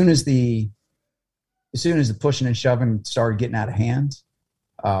soon as the pushing and shoving started getting out of hand,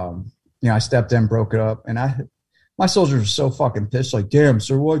 you know, I stepped in, broke it up, and my soldiers were so fucking pissed, like, "Damn,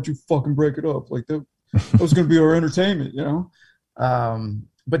 sir, why'd you fucking break it up? Like that was going to be our entertainment," you know.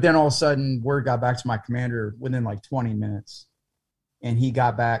 But then all of a sudden, word got back to my commander within like 20 minutes, and he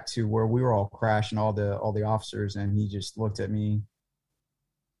got back to where we were all crashing, all the officers, and he just looked at me,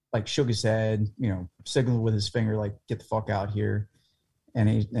 like shook his head, you know, signaled with his finger, like, "Get the fuck out here." And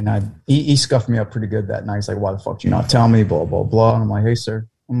he scuffed me up pretty good that night. He's like, "Why the fuck did you not tell me?" Blah, blah, blah. And I'm like, "Hey, sir,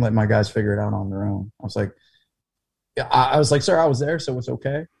 I'm letting my guys figure it out on their own." I was like, yeah, I was like, "Sir, I was there, so it's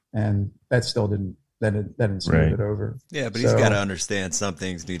okay." And that still didn't smooth Right. it over. Yeah, but he's So- got to understand some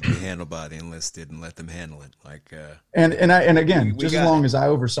things need to be handled by the enlisted and let them handle it. Like, And again, We just got as long it. as I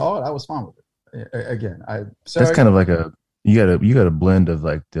oversaw it, I was fine with it. Again, That's kind of like you got a blend of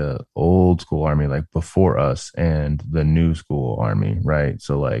like the old school army, like before us, and the new school army, right?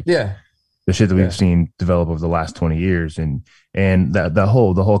 So like yeah. the shit that we've Yeah. seen develop over the last 20 years, and that the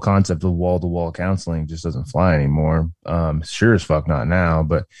whole concept of wall to wall counseling just doesn't fly anymore. Sure as fuck not now,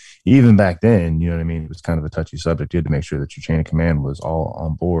 but even back then, you know what I mean, it was kind of a touchy subject. You had to make sure that your chain of command was all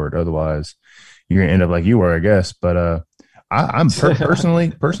on board, otherwise you're gonna end up like you were, I guess. But I'm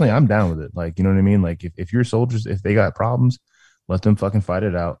personally I'm down with it. Like, you know what I mean? Like if your soldiers, if they got problems, let them fucking fight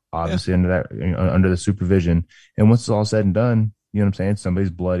it out. Obviously under the supervision. And once it's all said and done, you know what I'm saying? Somebody's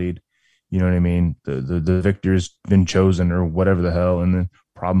bloodied. You know what I mean? The victor's been chosen or whatever the hell, and then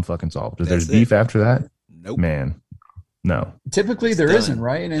problem fucking solved. If there's That's it. beef after that, nope. man, No. Typically, It's there done. not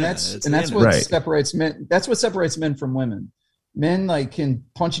right? And Yeah, that's it's and that's in what it. Right. separates men. That's what separates men from women. Men like can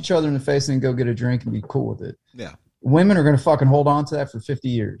punch each other in the face and go get a drink and be cool with it. Yeah. Women are going to fucking hold on to that for 50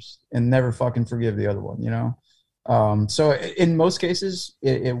 years and never fucking forgive the other one, you know? So in most cases,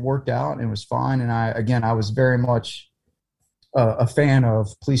 it worked out and it was fine. And I was very much a fan of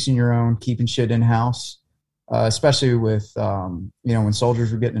policing your own, keeping shit in house, especially with, when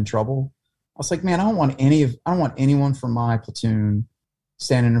soldiers were getting in trouble. I was like, man, I don't want anyone from my platoon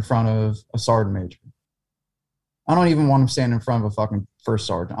standing in front of a sergeant major. I don't even want them standing in front of a fucking first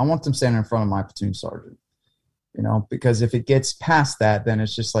sergeant. I want them standing in front of my platoon sergeant. Because if it gets past that, then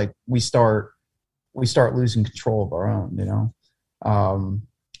it's just like we start losing control of our own,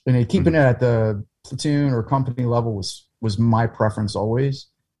 keeping it at the platoon or company level was my preference always,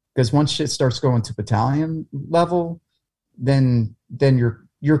 because once shit starts going to battalion level, then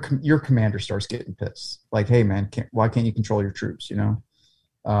your commander starts getting pissed. Like, hey man, why can't you control your troops?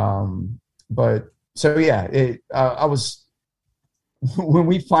 But so yeah, I was when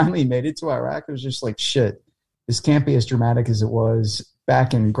we finally made it to Iraq, it was just like shit. This can't be as dramatic as it was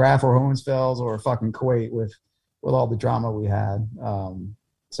back in Graf or Hohensfels or fucking Kuwait with all the drama we had.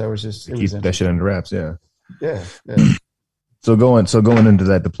 So it was just Keep that shit under wraps. Yeah. Yeah. So going into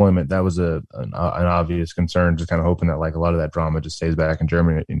that deployment, that was an obvious concern. Just kind of hoping that like a lot of that drama just stays back in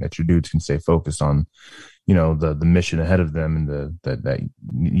Germany, and that your dudes can stay focused on, the mission ahead of them and that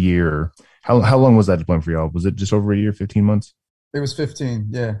year. How long was that deployment for y'all? Was it just over a year, 15 months? It was 15.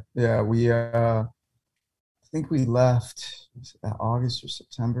 Yeah. We I think we left August or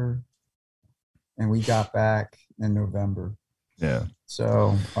September, and we got back in November. Yeah.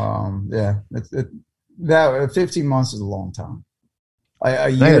 So that 15 months is a long time. A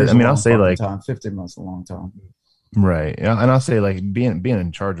year I'll say like 15 months is a long time. Right. And I'll say like being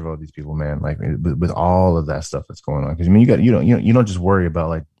in charge of all these people, man, like with all of that stuff that's going on. Cause you don't just worry about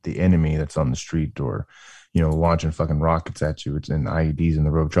like the enemy that's on the street or, launching fucking rockets at you. It's in IEDs in the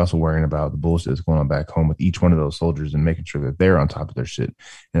road. You're also worrying about the bullshit that's going on back home with each one of those soldiers and making sure that they're on top of their shit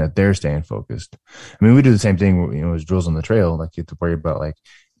and that they're staying focused. I mean, we do the same thing, as drills on the trail. Like you have to worry about like,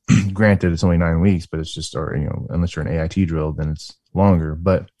 granted, it's only 9 weeks, but it's just, or, unless you're an AIT drill, then it's longer.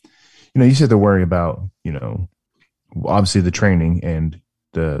 But, you just have to worry about, obviously the training and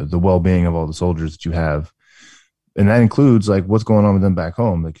the well-being of all the soldiers that you have. And that includes like what's going on with them back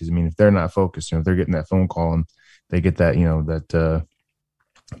home. Because if they're not focused, if they're getting that phone call and they get that,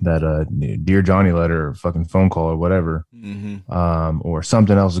 that Dear Johnny letter or fucking phone call or whatever, or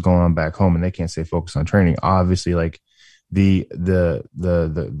something else is going on back home and they can't stay focused on training. Obviously, like the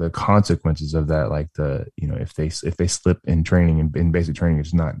consequences of that, like if they slip in training and in basic training,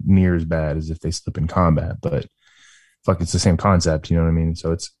 it's not near as bad as if they slip in combat, but fuck, it's the same concept. You know what I mean?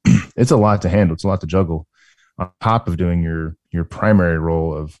 So it's a lot to handle. It's a lot to juggle on top of doing your primary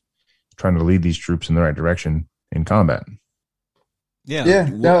role of trying to lead these troops in the right direction in combat. Yeah. Yeah.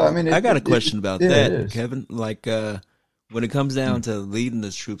 No, I mean, I got a question about that, is. Kevin. Like, when it comes down to leading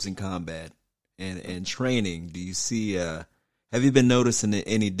the troops in combat and training, do you see, have you been noticing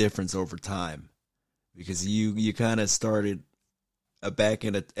any difference over time? Because you kind of started back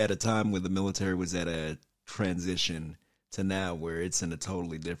at a time where the military was at a transition to now where it's in a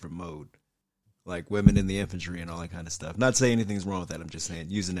totally different mode. Like women in the infantry and all that kind of stuff. Not saying anything's wrong with that. I'm just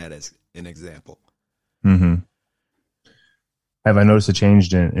saying, using that as an example. Mm-hmm. Have I noticed a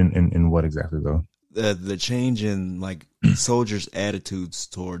change in what exactly though? The change in like soldiers' attitudes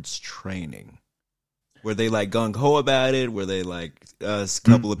towards training. Were they like gung ho about it? Were they like a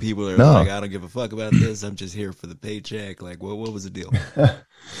couple of people that are like, I don't give a fuck about this. I'm just here for the paycheck. Like, what was the deal?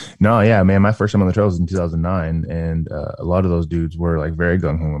 No, yeah, man. My first time on the trail was in 2009, and a lot of those dudes were like very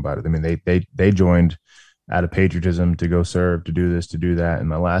gung ho about it. I mean, they joined out of patriotism to go serve, to do this, to do that. And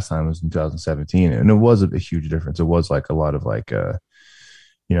my last time was in 2017, and it was a huge difference. It was like a lot of like, there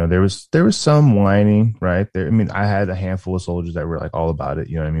was some whining, right there. I mean, I had a handful of soldiers that were like all about it,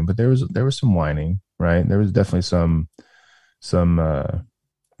 you know what I mean? But there was some whining, right? There was definitely some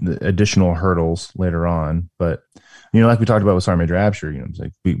additional hurdles later on, but like we talked about with Sergeant Major Absher, it's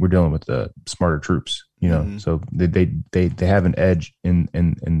like we're dealing with the smarter troops, so they have an edge in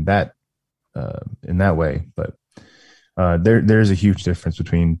that way. But there's a huge difference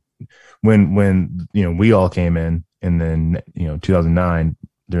between when we all came in, and then 2009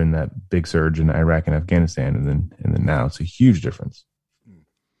 during that big surge in Iraq and Afghanistan, and then now. It's a huge difference.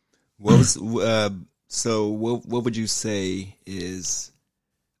 What was so? What would you say is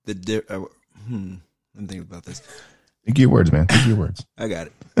the I'm thinking about this. Think of your words, man. Think of your words. I got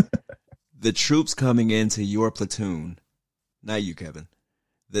it. The troops coming into your platoon, not you, Kevin.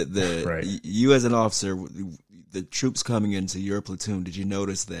 The right. You as an officer, the troops coming into your platoon, did you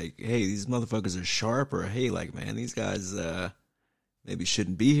notice that, hey, these motherfuckers are sharp, or hey, like, man, these guys maybe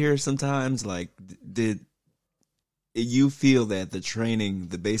shouldn't be here sometimes? Like, did you feel that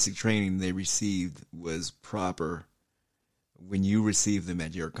the basic training they received was proper when you received them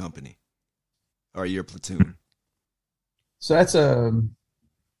at your company or your platoon? So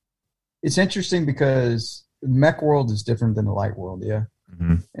it's interesting because the mech world is different than the light world. Yeah.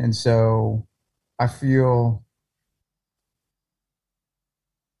 Mm-hmm. And so I feel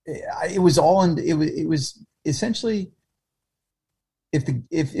it was essentially, if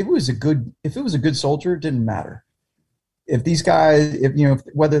it was a good soldier, it didn't matter. If these guys,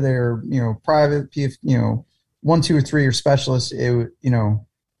 whether they're, private, PF, 1, 2, or 3 or specialists,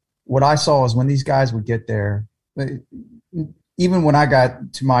 what I saw is when these guys would get there, even when I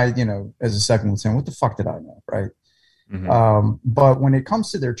got to my, as a second lieutenant, what the fuck did I know? Right. Mm-hmm. But when it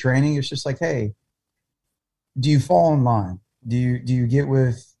comes to their training, it's just like, hey, do you fall in line? Do you get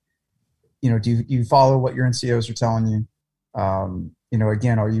with, do you follow what your NCOs are telling you?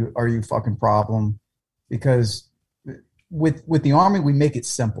 Again, are you fucking problem? Because with the Army, we make it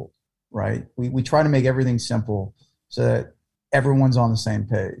simple, right? We try to make everything simple so that everyone's on the same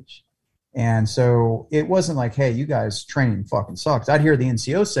page. And so it wasn't like, hey, you guys training fucking sucks. I'd hear the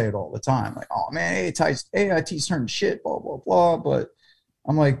NCO say it all the time. Like, oh man, AIT's turning shit, blah, blah, blah. But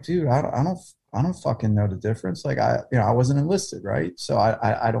I'm like, dude, I don't fucking know the difference. Like I wasn't enlisted. Right. So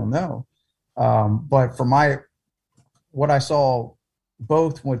I don't know. But for what I saw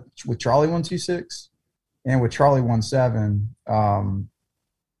both with Charlie 126 and with Charlie 17,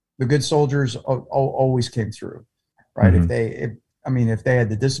 the good soldiers always came through. Right. Mm-hmm. If they had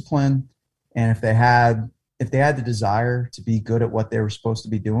the discipline, and if they had the desire to be good at what they were supposed to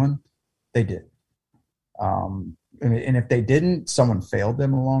be doing, they did. And if they didn't, someone failed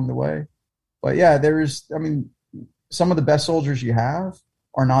them along the way. But yeah, some of the best soldiers you have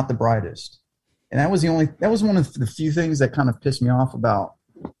are not the brightest. And that was one of the few things that kind of pissed me off about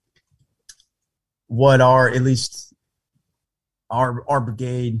what our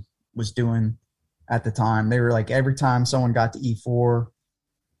brigade was doing at the time. They were like, every time someone got to E4,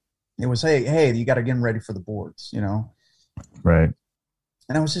 it was, hey, you got to get them ready for the boards, Right.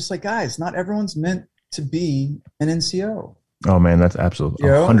 And I was just like, guys, not everyone's meant to be an NCO. Oh man, that's absolutely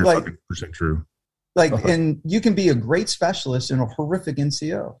 100% true. Like, and you can be a great specialist and a horrific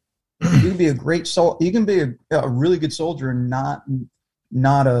NCO. You can be a great you can be a really good soldier and not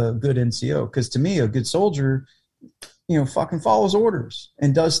a good NCO. Because to me, a good soldier, fucking follows orders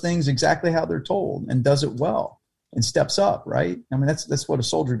and does things exactly how they're told and does it well and steps up, right? That's what a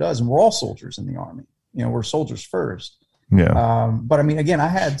soldier does, and we're all soldiers in the Army. We're soldiers first. Yeah. But again, I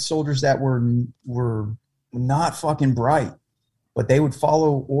had soldiers that were not fucking bright, but they would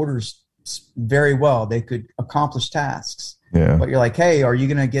follow orders very well. They could accomplish tasks. Yeah. But you're like, hey, are you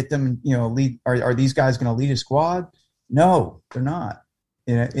going to get them? Lead? Are these guys going to lead a squad? No, they're not.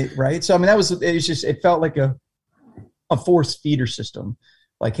 Right. So it felt like a force feeder system.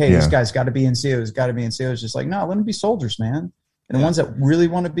 Like, hey, This guy's got to be NCOs, got to be NCOs. Just like, no, let them be soldiers, man. And the ones that really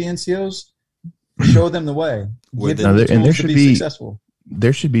want to be NCOs, show them the way. Give them the tools to be successful.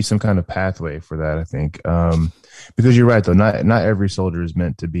 There should be some kind of pathway for that, I think. Because you're right, though. Not every soldier is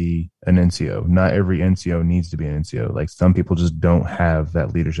meant to be an NCO. Not every NCO needs to be an NCO. Like, some people just don't have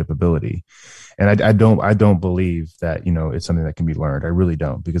that leadership ability. And I don't believe that, it's something that can be learned. I really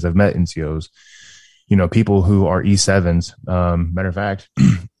don't, because I've met NCOs, people who are E7s. Matter of fact,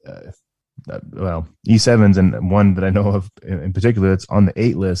 E7s, and one that I know of in particular that's on the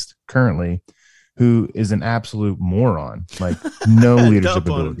 8 list currently, who is an absolute moron, like no leadership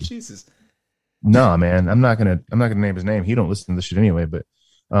ability. Jesus. No, man, I'm not gonna name his name. He don't listen to this shit anyway, but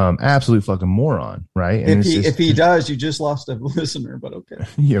absolute fucking moron, right? And if he does, you just lost a listener, but okay.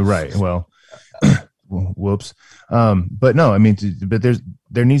 Yeah, right. Well, whoops. But no, but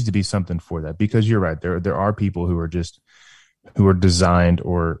there needs to be something for that, because you're right. There are people who are designed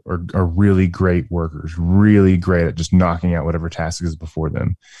or are really great workers, really great at just knocking out whatever task is before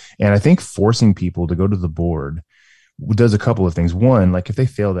them. And I think forcing people to go to the board does a couple of things. One, like, if they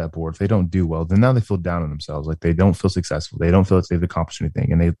fail that board, if they don't do well, then now they feel down on themselves. Like, they don't feel successful. They don't feel like they've accomplished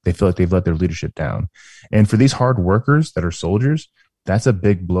anything, and they feel like they've let their leadership down. And for these hard workers that are soldiers, that's a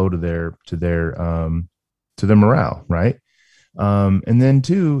big blow to their morale, right? And then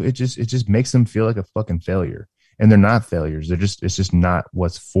two, it just makes them feel like a fucking failure. And they're not failures. It's just not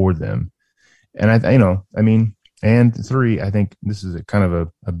what's for them. And and three, I think this is kind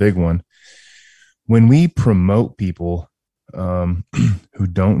of a big one. When we promote people who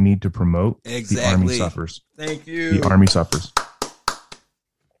don't need to promote, exactly. The Army suffers. Thank you. The Army suffers.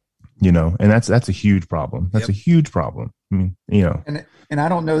 you know, and that's a huge problem. That's a huge problem. I mean, you know, and I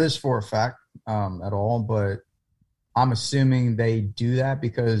don't know this for a fact at all, but I'm assuming they do that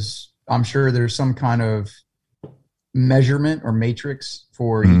because I'm sure there's some kind of measurement or matrix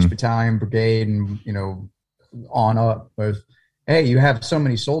for each battalion, brigade, and, you know, on up with, hey, you have so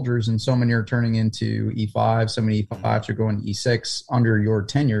many soldiers and so many are turning into E5, so many E5s are going to E6 under your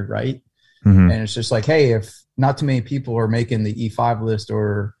tenure, right? And it's just like, hey, if not too many people are making the E5 list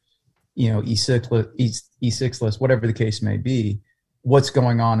or, you know, E6 list, whatever the case may be, what's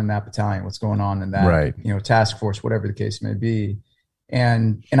going on in that battalion, what's going on in that, you know, task force, whatever the case may be.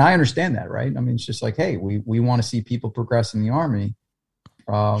 And I understand that, right? I mean, it's just like, hey, we want to see people progress in the Army,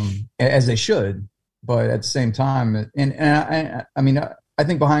 as they should. But at the same time, I mean, I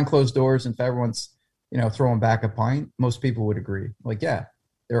think behind closed doors, and if everyone's, you know, throwing back a pint, most people would agree. Like, yeah,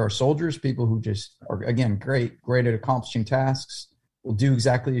 there are soldiers, people who just are, again, great at accomplishing tasks, will do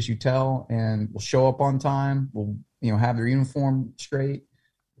exactly as you tell, and will show up on time, will, you know, have their uniform straight,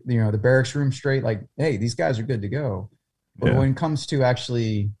 you know, the barracks room straight. Like, hey, these guys are good to go. But when it comes to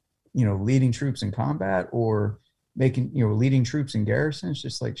actually, you know, leading troops in combat or making, you know, leading troops in garrison, it's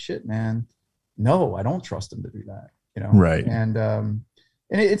just like, shit, man. No, I don't trust them to do that, you know? Right. And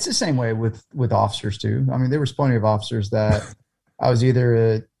it's the same way with officers too. I mean, there was plenty of officers that I was either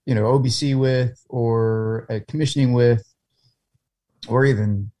a, you know, OBC with or a commissioning with, or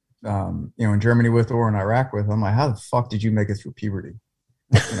even, you know, in Germany with, or in Iraq with. I'm like, how the fuck did you make it through puberty?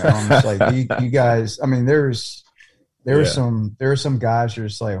 You know, I'm just like, you guys, I mean, there were some guys who are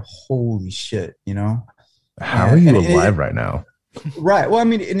just like, holy shit, you know? How are you alive right now? Right. Well, I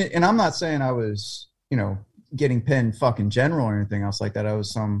mean, and I'm not saying I was, you know, getting pinned fucking general or anything else like that. I was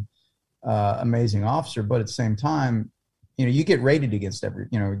some amazing officer, but at the same time, you know, you get rated against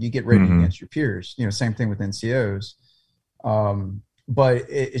against your peers, you know, same thing with NCOs. But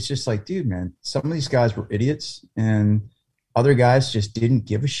it's just like, dude, man, some of these guys were idiots and other guys just didn't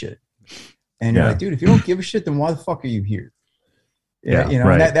give a shit. And you're like, dude, if you don't give a shit, then why the fuck are you here? Yeah. You know,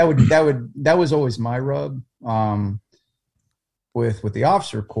 right. That was always my rub. With the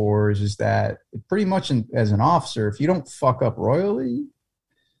officer corps is that pretty much as an officer, if you don't fuck up royally,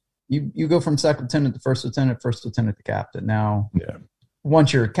 you go from second lieutenant to first lieutenant to captain. Now,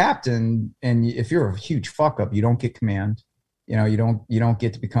 once you're a captain, and if you're a huge fuck up, you don't get command. You know, you don't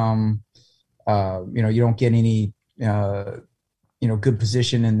get to become, you know, you don't get any, you know, good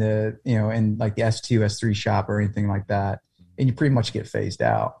position in the, you know, in like the S2, S3 shop or anything like that, and you pretty much get phased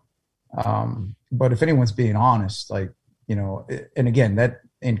out. But if anyone's being honest, like, you know, and again, that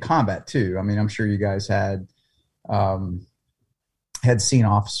in combat too. I mean, I'm sure you guys had seen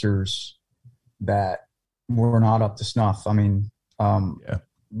officers that were not up to snuff. I mean,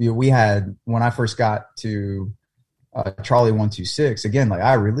 we had, when I first got to Charlie 126, again, like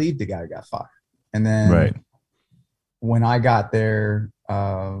I relieved the guy who got fired, and then when I got there,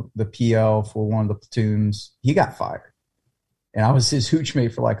 the PL for one of the platoons, he got fired, and I was his hooch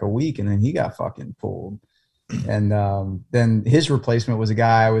mate for like a week, and then he got fucking pulled. And then his replacement was a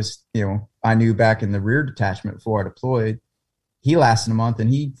guy I knew back in the rear detachment before I deployed. He lasted a month and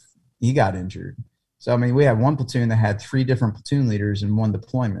he got injured. So, I mean, we had one platoon that had 3 different platoon leaders in one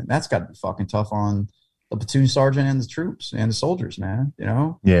deployment. That's got to be fucking tough on the platoon sergeant and the troops and the soldiers, man, you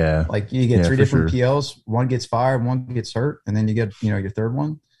know? Yeah. Like you get 3 different PLs, one gets fired, one gets hurt, and then you get, you know, your third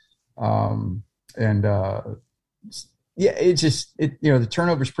one. It's just, you know, the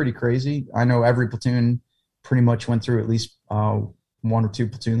turnover is pretty crazy. I know every platoon pretty much went through at least 1 or 2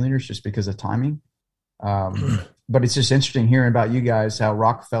 platoon leaders just because of timing. But it's just interesting hearing about you guys, how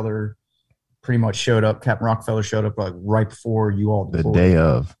Rockefeller pretty much showed up. Captain Rockefeller showed up like right before you all deployed.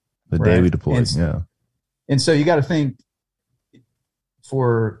 The day we deployed. And so you got to think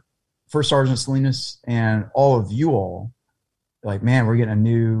for First Sergeant Salinas and all of you all, like, man, we're getting a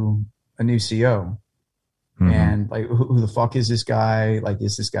new CO. And like, who the fuck is this guy? Like,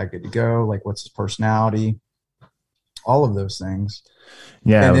 is this guy good to go? Like, what's his personality? All of those things.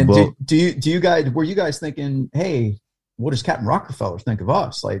 Yeah. And then were you guys thinking, hey, what does Captain Rockefeller think of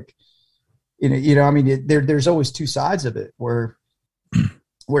us? Like, you know, I mean, there's always 2 sides of it where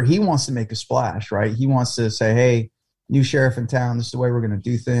he wants to make a splash, right? He wants to say, hey, new sheriff in town, this is the way we're going to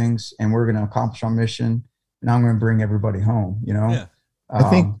do things, and we're going to accomplish our mission, and I'm going to bring everybody home, you know? Yeah. I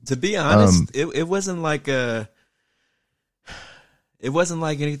think, to be honest, it wasn't like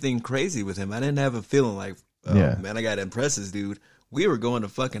anything crazy with him. I didn't have a feeling like, man, I got to impress this dude. We were going to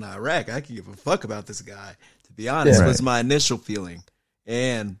fucking Iraq. I could give a fuck about this guy. To be honest, was my initial feeling.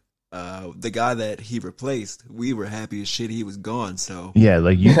 And the guy that he replaced, we were happy as shit he was gone. So Yeah,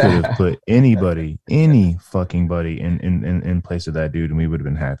 like you could have put anybody, any fucking buddy in place of that dude, and we would have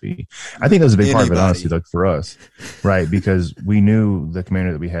been happy. I think that was a big part of it, honestly, like for us, right? Because we knew the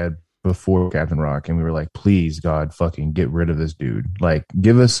commander that we had before Captain Rock, and we were like, please, God, fucking get rid of this dude. Like,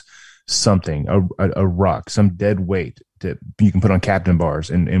 give us something, a rock, some dead weight that you can put on captain bars,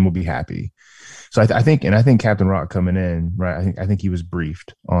 and we'll be happy. So I think Captain Rock coming in, right? I think he was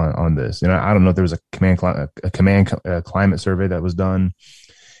briefed on this, and I don't know if there was a command climate survey that was done,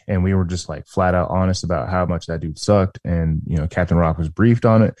 and we were just like flat out honest about how much that dude sucked, and Captain Rock was briefed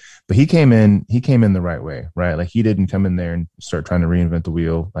on it, but he came in the right way, right? Like he didn't come in there and start trying to reinvent the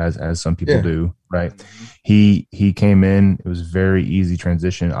wheel as some people do, right? Mm-hmm. He came in, it was very easy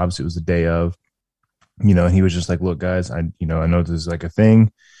transition. Obviously, it was the day of, and he was just like, look, guys, I know this is like a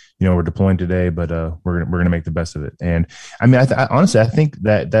thing. We're deploying today, but we're gonna make the best of it. And I mean, honestly, I think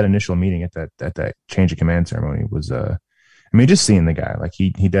that initial meeting at that change of command ceremony was, just seeing the guy, like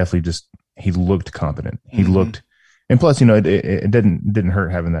he definitely he looked competent. He looked, and plus, it didn't hurt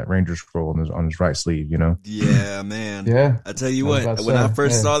having that Ranger scroll on his right sleeve. Yeah, man. Yeah, I tell you what, when I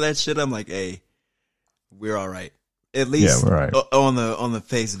first saw that shit, I'm like, hey, we're all right. At least we're right. on the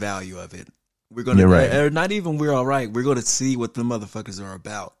face value of it. We're gonna, or not even we're all right. We're gonna see what the motherfuckers are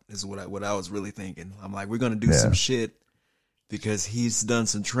about. Is what I was really thinking. I'm like, we're gonna do some shit because he's done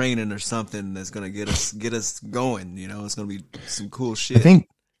some training or something that's gonna get us going. It's gonna be some cool shit.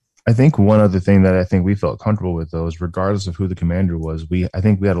 I think one other thing that I think we felt comfortable with, though, is regardless of who the commander was, I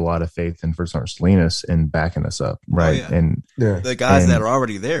think we had a lot of faith in First Sergeant Salinas in backing us up, right? Oh, yeah. And the guys that are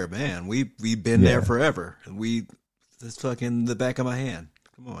already there, man, we've been there forever. That's fucking the back of my hand.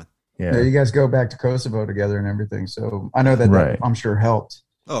 Come on. Yeah, you guys go back to Kosovo together and everything. So I know that I'm sure helped.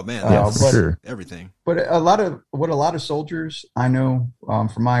 Oh man, for sure, everything. But a lot of soldiers I know,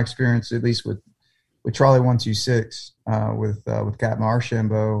 from my experience, at least with Charlie 126, with Captain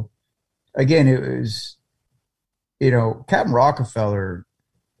Archambault, again, it was, Captain Rockefeller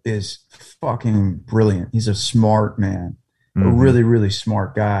is fucking brilliant. He's a smart man, a really, really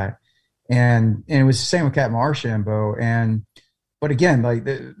smart guy, and it was the same with Captain Archambault. But again, like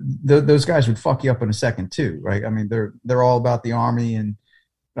those guys would fuck you up in a second too, right? I mean, they're all about the Army, and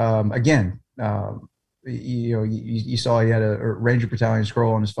you saw he had a Ranger Battalion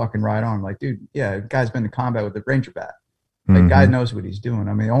scroll on his fucking right arm. Like, dude, yeah, the guy's been to combat with the Ranger bat. Like, guy knows what he's doing.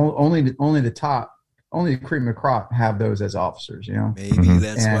 I mean, only the cream of the crop have those as officers, Maybe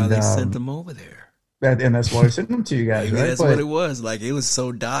that's why they sent them over there. And that's why they sent them to you guys, right? That's what it was. Like, it was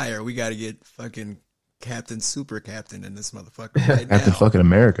so dire. We got to get fucking Captain Super Captain in this motherfucker right now. Captain fucking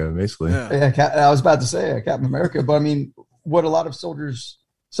America, basically. Yeah, I was about to say Captain America, but I mean, what a lot of soldiers,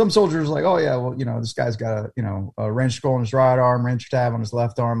 some soldiers like, oh yeah, well, this guy's got a Ranger scroll on his right arm, Ranger tab on his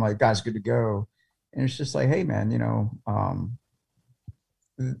left arm, like, guy's good to go. And it's just like, hey man,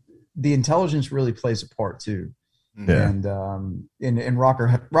 the intelligence really plays a part too. Yeah. And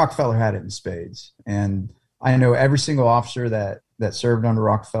Rockefeller had it in spades. And I know every single officer that served under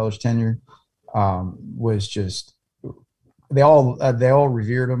Rockefeller's tenure, was just, they all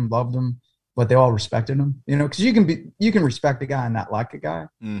revered him, loved him, but they all respected him, because you can respect a guy and not like a guy.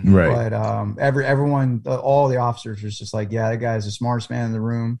 Right. But everyone, all the officers was just like, yeah, that guy's the smartest man in the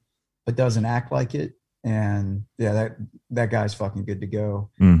room, but doesn't act like it. And yeah, that guy's fucking good to go.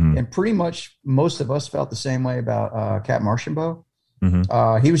 And pretty much most of us felt the same way about Captain Archambault.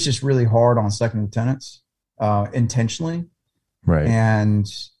 He was just really hard on second lieutenants, intentionally. Right. And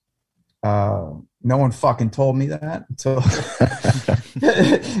no one fucking told me that until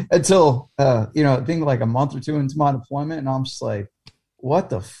I think like a month or two into my deployment, and I'm just like,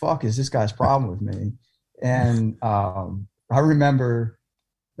 what the fuck is this guy's problem with me? And I remember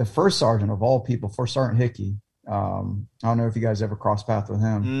the first sergeant of all people, First Sergeant Hickey. I don't know if you guys ever crossed paths with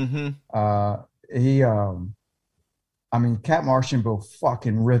him. Captain Archambault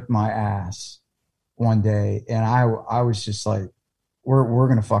fucking ripped my ass one day, and I was just like,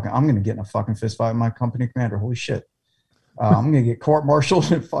 I'm gonna get in a fucking fist fight with my company commander. Holy shit. I'm gonna get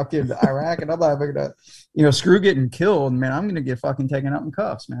court-martialed in fucking Iraq, and I'm not gonna, screw getting killed, man. I'm gonna get fucking taken up in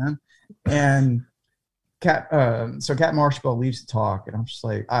cuffs, man. And so Captain Archambault leaves the talk, and I'm just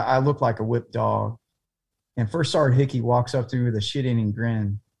like, I look like a whipped dog. And First Sergeant Hickey walks up to me with a shit-eating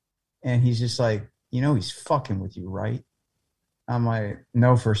grin, and he's just like, he's fucking with you, right? I'm like,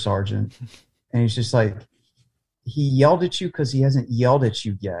 no, First Sergeant. And he's just like, he yelled at you because he hasn't yelled at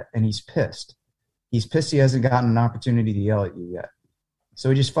you yet, and he's pissed. He's pissed he hasn't gotten an opportunity to yell at you yet. So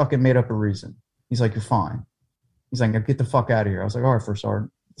he just fucking made up a reason. He's like, you're fine. He's like, now get the fuck out of here. I was like, all right, First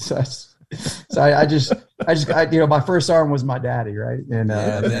Sergeant. So So my first sergeant was my daddy, right? And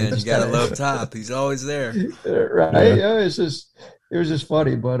man, you gotta love Top. He's always there, right? Yeah, it was just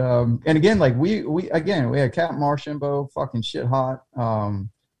funny. But and again, like we had Captain Marshimbo, fucking shit hot. Our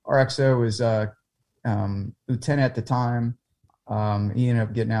XO was lieutenant at the time. He ended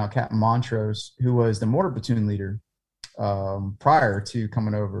up getting out Captain Montrose, who was the mortar platoon leader prior to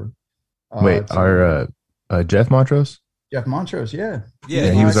coming over. Jeff Montrose? Jeff Montrose, yeah.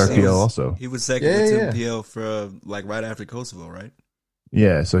 Yeah, he was our PO also. He was second lieutenant PO for like right after Kosovo, right?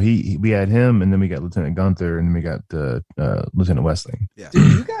 Yeah, so we had him, and then we got Lieutenant Gunther, and then we got Lieutenant Westling. Yeah,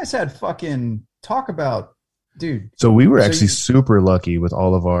 dude, you guys had fucking talk about, dude. So we were actually super lucky with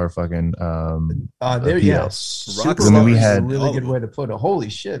all of our fucking yes, super. And then we had a really good way to put it. Holy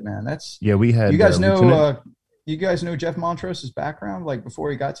shit, man, that's we had. You guys know, you guys know Jeff Montrose's background, like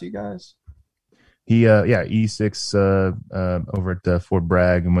before he got to you guys. He E6 over at Fort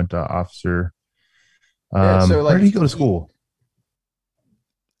Bragg and went to officer. So where did he go to school?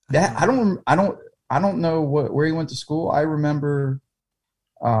 That I don't know where he went to school. I remember,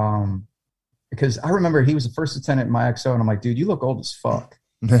 because I remember he was the first lieutenant in my XO, and I'm like, dude, you look old as fuck,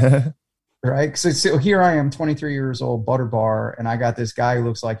 right? So here I am, 23 years old, butter bar, and I got this guy who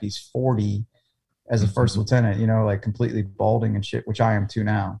looks like he's 40 as a first lieutenant, like completely balding and shit, which I am too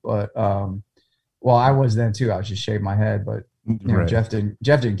now, but. Well, I was then too. I was just shaving my head, but right. Jeff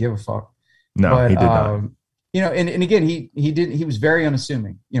didn't give a fuck. No, but, he did not. And again, he didn't. He was very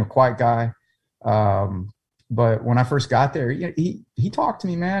unassuming. Quiet guy. But when I first got there, he talked to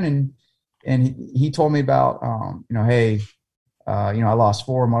me, man, and he told me about hey, I lost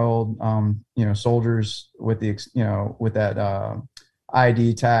 4 of my old soldiers with with that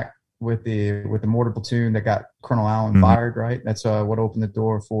IED attack with the mortar platoon that got Colonel Allen fired. Right. That's what opened the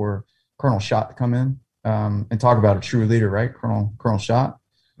door for Colonel Schott to come in and talk about a true leader, right? Colonel Schott.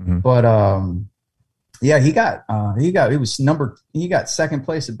 But he got second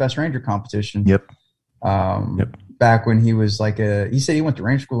place at Best Ranger competition. Yep. Back when he was like he said he went to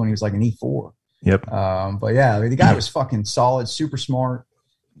Ranger school when he was like an E4. Yep. But yeah, the guy was fucking solid, super smart.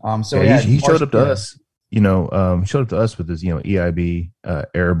 So he showed up to us. He showed up to us with his EIB,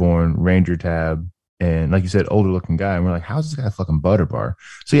 airborne Ranger tab. And like you said, older looking guy. And we're like, how's this guy fucking butter bar?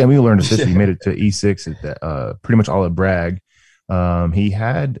 So yeah, we learned assist. He made it to E6 at pretty much all at Bragg. He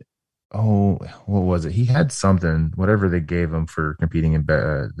had, what was it? He had something, whatever they gave him for competing in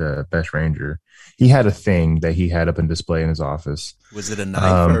the Best Ranger. He had a thing that he had up in display in his office. Was it a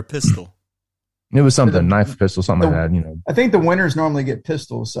knife or a pistol? It was something, knife, pistol, something like that. I think the winners normally get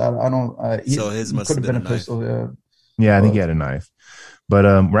pistols. So I don't. So his must have been a pistol. Yeah, I think he had a knife. But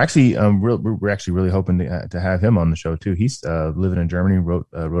we're actually really hoping to have him on the show too. He's living in Germany, wrote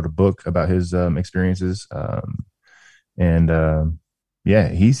a book about his experiences,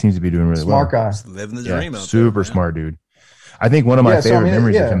 he seems to be doing really smart well. Guy, just living the dream. Out super there, smart dude. I think one of my favorite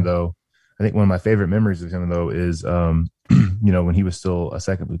memories of him, though. I think one of my favorite memories of him, though, is when he was still a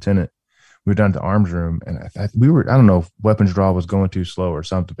second lieutenant. We were down at the arms room, and I don't know if weapons draw was going too slow or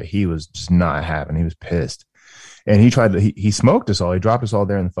something, but he was just not having. He was pissed. And he smoked us all. He dropped us all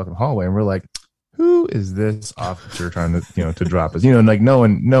there in the fucking hallway. And we're like, who is this officer trying to, to drop us? Like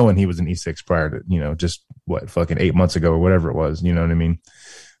knowing he was an E6 prior to, just fucking 8 months ago or whatever it was. You know what I mean?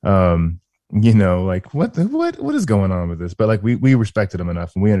 Like what is going on with this? But like, we respected him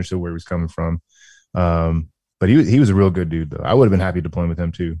enough and we understood where he was coming from. But he was a real good dude though. I would have been happy deploying with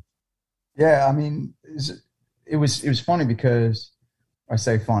him too. Yeah. I mean, it was funny because I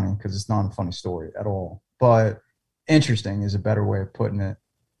say funny because it's not a funny story at all, but interesting is a better way of putting it.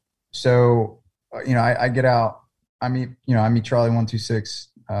 So, I get out, I meet Charlie 126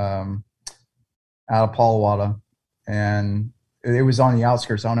 out of Palawada, and it was on the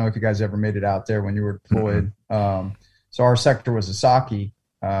outskirts. I don't know if you guys ever made it out there when you were deployed. So our sector was Asaki,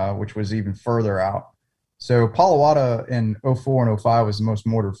 which was even further out. So Palawada in 04 and 05 was the most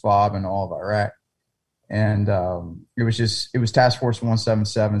mortar fob in all of Iraq. And it was Task Force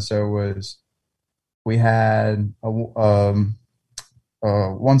 177. So we had a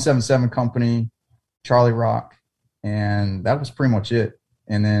 177 company, Charlie Rock, and that was pretty much it.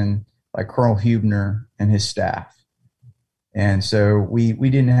 And then like Colonel Hubner and his staff. And so we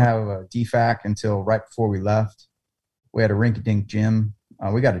didn't have a DFAC until right before we left. We had a rinky-dink gym.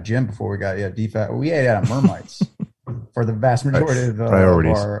 We got a gym before we got DFAC. We ate out of Mermites for the vast majority of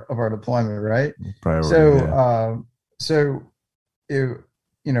our deployment, right? Priorities,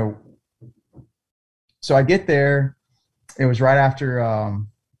 so I get there. It was right after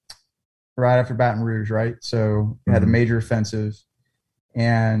Baton Rouge, right? So we had a major offensive,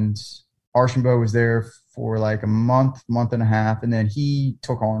 and Archambault was there for like a month and a half, and then he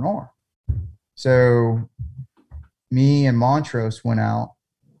took R&R. So me and Montrose went out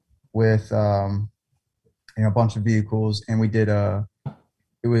with a bunch of vehicles, and we did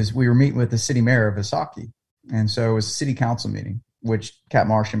we were meeting with the city mayor of Isaki, and so it was a city council meeting, which Cat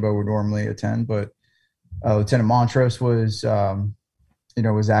Marchambault would normally attend, but Lieutenant Montrose was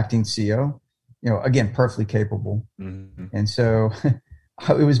was acting CO, again, perfectly capable. Mm-hmm. And so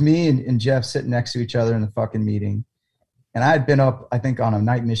it was me and Jeff sitting next to each other in the fucking meeting. And I had been up, I think, on a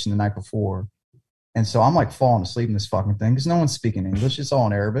night mission the night before. And so I'm like falling asleep in this fucking thing because no one's speaking English. It's all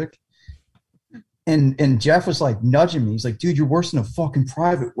in Arabic. And Jeff was like nudging me. He's like, dude, you're worse than a fucking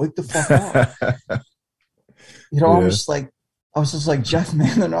private. Wake the fuck up. Yeah. I was just like, Jeff,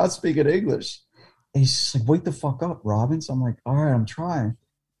 man, they're not speaking English. And he's just like, wake the fuck up, Robin. So I'm like, all right, I'm trying.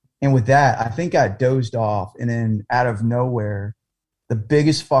 And with that, I think I dozed off. And then out of nowhere, the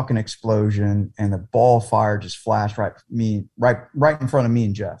biggest fucking explosion and the ball of fire just flashed right in front of me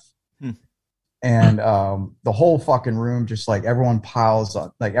and Jeff. And the whole fucking room, just like everyone piles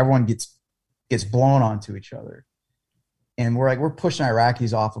up, like everyone gets blown onto each other. And we're pushing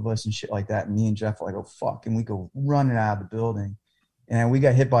Iraqis off of us and shit like that. And me and Jeff are like, oh fuck. And we go running out of the building. And we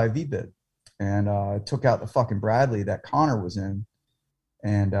got hit by a V-bid. And took out the fucking Bradley that Connor was in.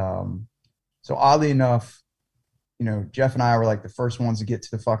 And so oddly enough, Jeff and I were like the first ones to get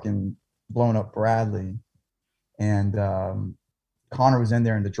to the fucking blown up Bradley. And Connor was in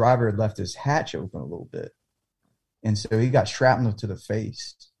there, and the driver had left his hatch open a little bit. And so he got shrapnel to the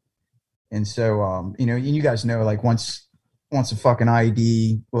face. And so, you guys know, like once a fucking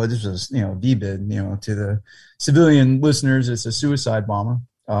IED, well, this was, V-bid, to the civilian listeners, it's a suicide bomber.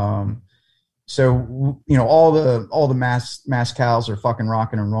 So, all the mass cows are fucking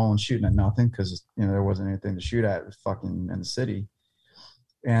rocking and rolling, shooting at nothing because, there wasn't anything to shoot at. It was fucking in the city.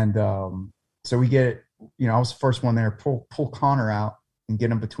 And so we get, I was the first one there, pull Connor out and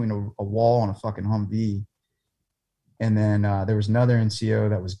get him between a wall and a fucking Humvee. And then there was another NCO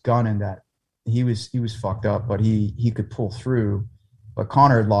that was gunning that he was fucked up, but he could pull through. But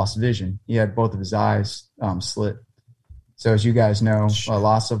Connor had lost vision. He had both of his eyes slit. So as you guys know, a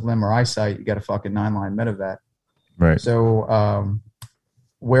loss of limb or eyesight, you got a fucking 9-line medevac. Right. So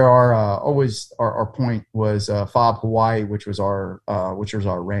where our point was FOB Hawaii, which was our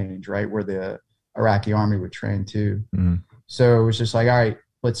range, right, where the Iraqi army would train too. Mm-hmm. So it was just like, all right,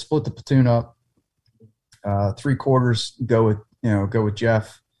 let's split the platoon up. 3/4 go with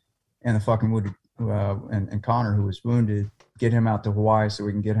Jeff and the fucking wounded and Connor, who was wounded, get him out to Hawaii so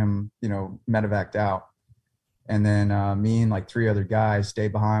we can get him, medevaced out. And then me and like 3 other guys stay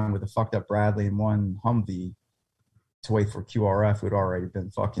behind with a fucked up Bradley and one Humvee to wait for QRF, who had already been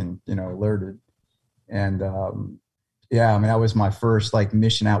fucking, alerted. And that was my first like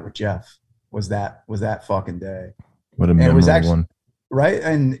mission out with Jeff. Was that fucking day? What a memorable one, right?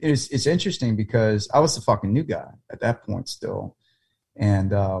 And it's interesting because I was the fucking new guy at that point still,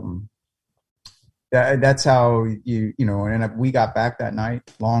 and that's how And we got back that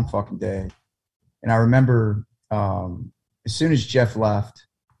night, long fucking day, and I remember. As soon as Jeff left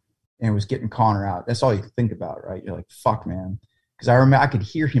and was getting Connor out, that's all you can think about, right? You're like, fuck, man. Because I remember I could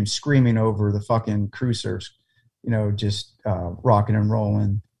hear him screaming over the fucking cruisers, just rocking and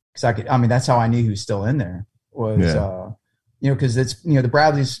rolling. Because that's how I knew he was still in there. Because it's, the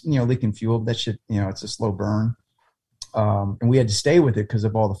Bradley's, leaking fuel. That shit, it's a slow burn. And we had to stay with it because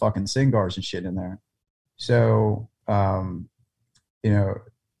of all the fucking SINGARs and shit in there. So,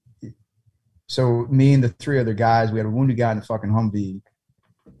 So me and the 3 other guys, we had a wounded guy in the fucking Humvee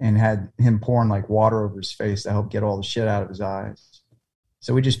and had him pouring like water over his face to help get all the shit out of his eyes.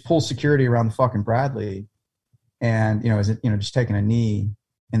 So we just pulled security around the fucking Bradley and, just taking a knee.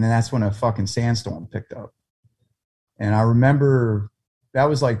 And then that's when a fucking sandstorm picked up. And I remember that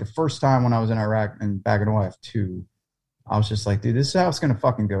was like the first time when I was in Iraq and back in OIF 2, I was just like, dude, this is how it's going to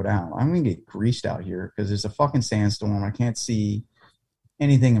fucking go down. I'm going to get greased out here because there's a fucking sandstorm. I can't see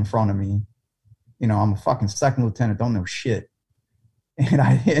anything in front of me. I'm a fucking second lieutenant, don't know shit. And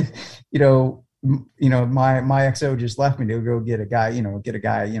my XO just left me to go get a guy,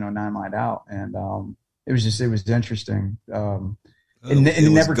 9-line out. And it was interesting. It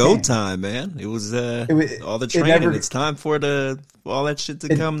was go time, man. It was all the training. It's time for all that shit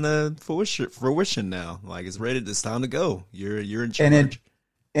to come to fruition now. Like it's time to go. You're in charge.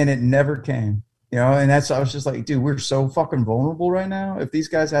 And it never came. And I was just like, dude, we're so fucking vulnerable right now. If these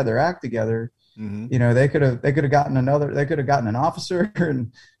guys had their act together, mm-hmm. They could have gotten an officer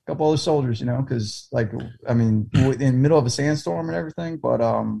and a couple other soldiers, because in the middle of a sandstorm and everything, but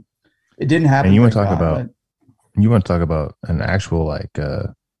it didn't happen. And you want to talk about an actual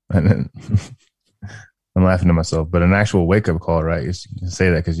and I'm laughing to myself, but an actual wake up call, right? You say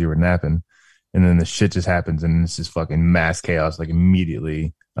that because you were napping. and then the shit just happens, and it's just fucking mass chaos like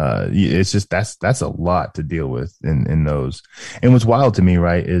immediately. It's just that's a lot to deal with in those. And what's wild to me,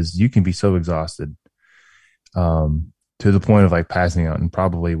 right, is you can be so exhausted, to the point of like passing out, and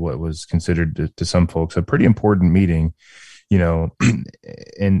probably what was considered to some folks a pretty important meeting, you know,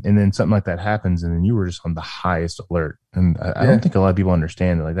 and then something like that happens, and then you were just on the highest alert. And I don't think a lot of people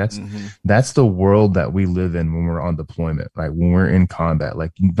understand that. Like that's the world that we live in when we're on deployment, right? When we're in combat,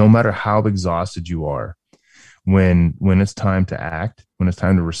 like no matter how exhausted you are, when it's time to act, when it's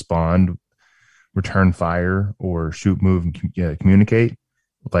time to respond, return fire, or shoot, move, and communicate,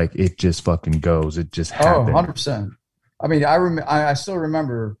 like it just fucking goes. It just happens. 100%. I mean, I still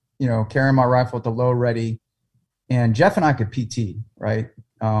remember, you know, carrying my rifle at the low ready, and Jeff and I could PT, right?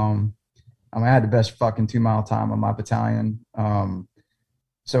 I had the best fucking 2 mile time on my battalion.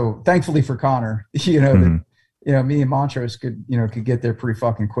 So thankfully for Connor, you know, me and Montrose could get there pretty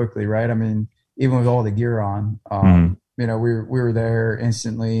fucking quickly, right? I mean, even with all the gear on, you know, we were there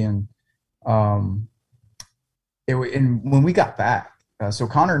instantly, and and when we got back, so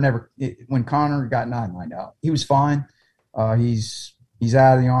when Connor got 9-9 out, he was fine. He's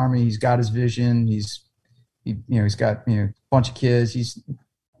out of the Army. He's got his vision. He's got a bunch of kids. He's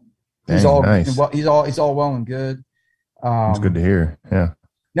all nice. He's all well and good. It's good to hear. Yeah.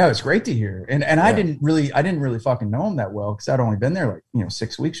 No, it's great to hear. And yeah. I didn't really fucking know him that well, because I'd only been there like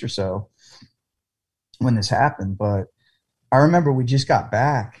 6 weeks or so when this happened. But I remember we just got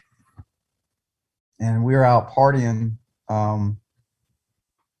back, and we were out partying.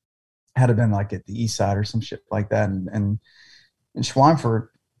 Had it been like at the East Side or some shit like that, and in Schweinfurt.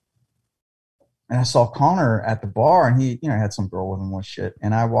 And I saw Connor at the bar, and he, had some girl with him and shit.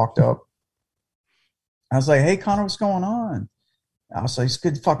 And I walked up. I was like, "Hey, Connor, what's going on?" I was like, "It's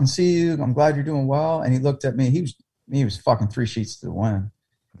good to fucking see you. I'm glad you're doing well." And he looked at me. He was fucking 3 sheets to the wind.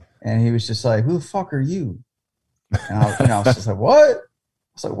 And he was just like, "Who the fuck are you?" And I was just like, "What?" I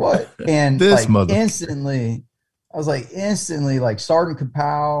was like, "What?" And this instantly, like Sergeant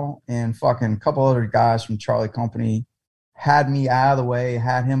Kapow and fucking a couple other guys from Charlie Company had me out of the way,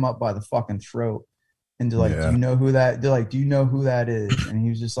 had him up by the fucking throat, and they're like, "Do you know who that?" They're like, "Do you know who that is?" And he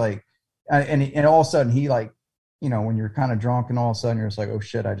was just like, and all of a sudden he like, when you're kind of drunk, and all of a sudden you're just like, "Oh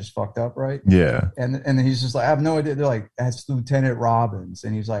shit, I just fucked up," right? Yeah. And then he's just like, "I have no idea." They're like, "That's Lieutenant Robbins,"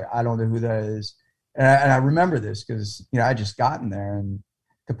 and he's like, "I don't know who that is." And I remember this because I just gotten there, and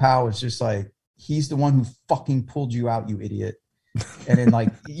Kapow was just like, "He's the one who fucking pulled you out, you idiot." And then like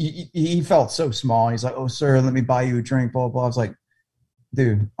he felt so small, and he's like, "Oh sir, let me buy you a drink," blah blah. I was like,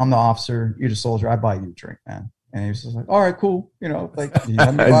 "Dude, I'm the officer, you're the soldier, I buy you a drink, man." And he was just like, "All right, cool," like, let me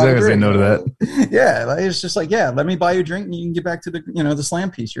buy a drink. Say no to that. Yeah, like, it's just like, yeah, let me buy you a drink, and you can get back to the the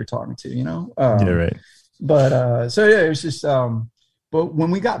slam piece you're talking to, yeah, right. But so yeah, it was just but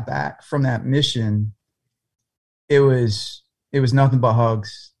when we got back from that mission, it was nothing but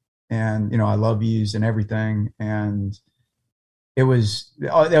hugs, and I love yous and everything. And that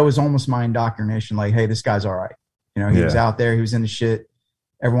was almost my indoctrination. Like, hey, this guy's all right. He was out there. He was in the shit.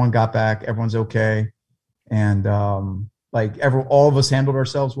 Everyone got back. Everyone's okay. And all of us handled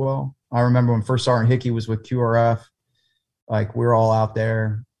ourselves well. I remember when First Sergeant Hickey was with QRF, like we were all out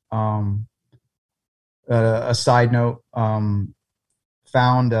there. A side note, found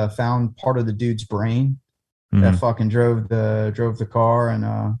part of the dude's brain that fucking drove the car, and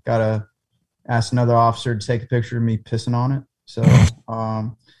asked another officer to take a picture of me pissing on it. So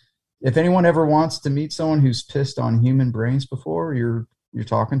if anyone ever wants to meet someone who's pissed on human brains before, you're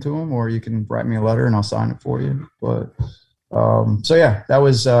talking to them, or you can write me a letter and I'll sign it for you. But so yeah, that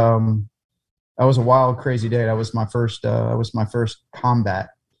was a wild, crazy day. That was my first combat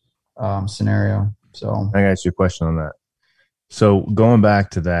scenario. So I got to ask you a question on that. So going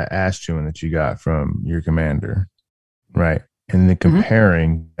back to that ass chewing that you got from your commander, right? And then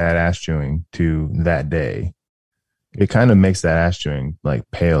comparing that ass chewing to that day, it kind of makes that ass chewing like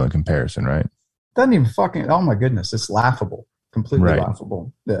pale in comparison, right? Doesn't even fucking, oh my goodness, it's laughable. Completely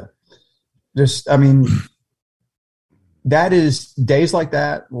laughable. Yeah. Just, I mean, that is days like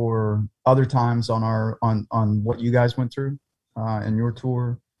that, or other times on what you guys went through in your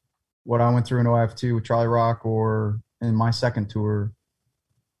tour, what I went through in OIF2 with Charlie Rock, or in my second tour,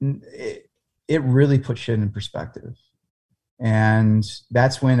 it really put shit in perspective. And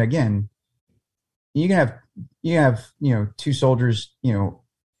that's when, again, you can have two soldiers,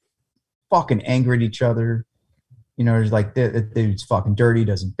 fucking angry at each other. There's like, the dude's fucking dirty,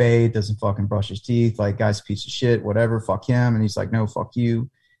 doesn't bathe, doesn't fucking brush his teeth, like, guy's a piece of shit, whatever, fuck him. And he's like, no, fuck you.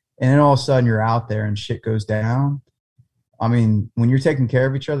 And then all of a sudden you're out there and shit goes down. I mean, when you're taking care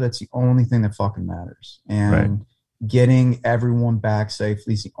of each other, that's the only thing that fucking matters. And getting everyone back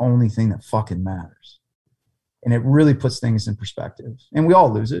safely is the only thing that fucking matters. And it really puts things in perspective. And we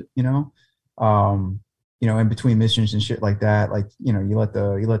all lose it, in between missions and shit like that. Like, you let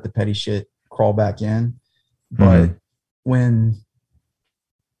the petty shit crawl back in. But when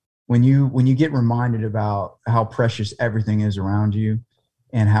you get reminded about how precious everything is around you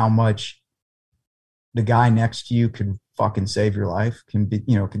and how much the guy next to you could fucking save your life, can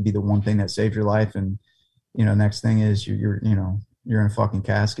be the one thing that saved your life. And, next thing is you're in a fucking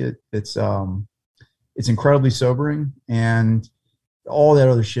casket. It's incredibly sobering, and all that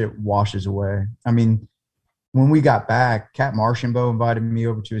other shit washes away. I mean, when we got back, Cat Marchambault invited me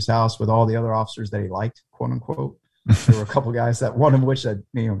over to his house with all the other officers that he liked, quote unquote. There were a couple guys that, one of which that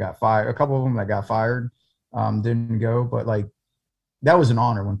got fired. A couple of them that got fired didn't go, but like that was an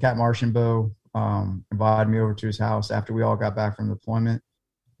honor when Cat Marchambault invited me over to his house after we all got back from deployment.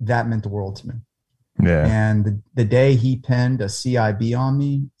 That meant the world to me. Yeah. And the day he pinned a CIB on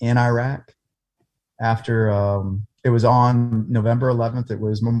me in Iraq, after it was on November 11th, it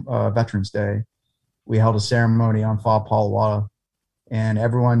was Veterans Day. We held a ceremony on Fa Palawala, and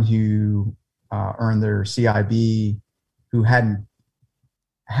everyone who earned their CIB, who hadn't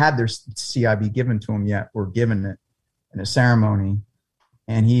had their CIB given to them yet, were given it in a ceremony.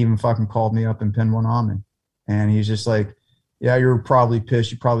 And he even fucking called me up and pinned one on me. And he's just like, yeah, you're probably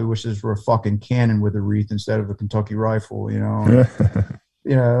pissed. You probably wish this were a fucking cannon with a wreath instead of a Kentucky rifle,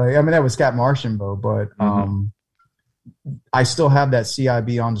 that was Cat Marchambault, but I still have that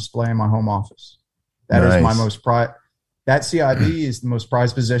CIB on display in my home office. That is my most that CIB is the most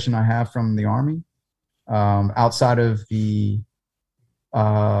prized possession I have from the Army, outside of the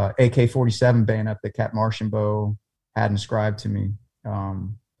AK-47 bayonet that Cat Marchambault had inscribed to me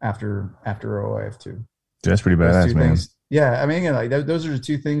after OIF2. Dude, that's pretty badass, man. Things, yeah, I mean, those are the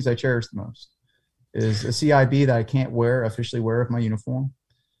two things I cherish the most. Is a CIB that I can't officially wear with my uniform,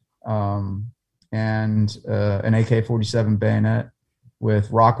 and an AK-47 bayonet with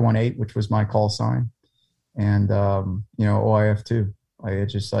Rock 18, which was my call sign, and OIF2.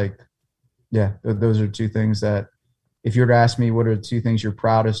 It's just like, yeah, those are two things that, if you were to ask me what are the two things you're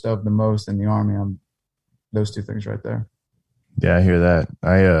proudest of the most in the Army, those two things right there. Yeah, I hear that.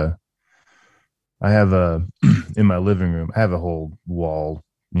 I have in my living room, I have a whole wall,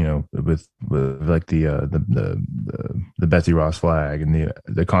 with like the Betsy Ross flag and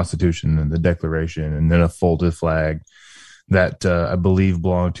the Constitution and the Declaration, and then a folded flag that I believe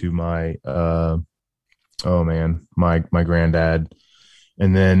belonged to my my granddad,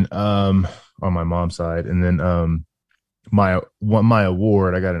 and then on my mom's side, and then my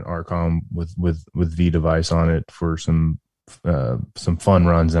award, I got an ARCOM with V device on it for some fun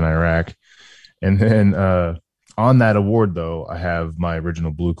runs in Iraq. And then on that award, though, I have my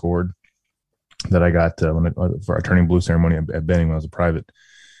original blue cord that I got for our turning blue ceremony at Benning when I was a private.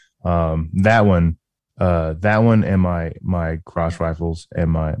 That one, and my cross rifles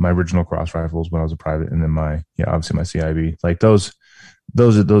and my original cross rifles when I was a private, and then obviously my CIB. Like those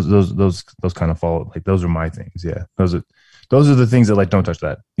kind of fall. Like those are my things. Yeah, those are the things that, like, don't touch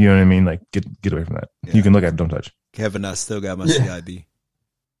that. You know what I mean? Like get away from that. Yeah. You can look at it, don't touch. Kevin, I still got my CIB.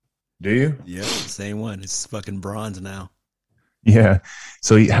 Do you? Yeah, same one. It's fucking bronze now. Yeah.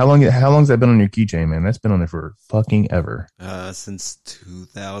 So how long's that been on your keychain, man? That's been on there for fucking ever. Since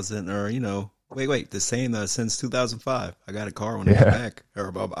 2000, or wait, the same since 2005. I got a car when I got back,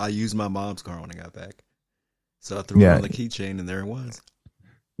 or I used my mom's car when I got back. So I threw it on the keychain, and there it was.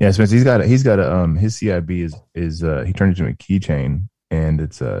 Yeah, Spence, he's got a his CIB is he turned it into a keychain, and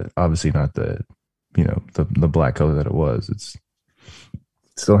it's obviously not the black color that it was. It's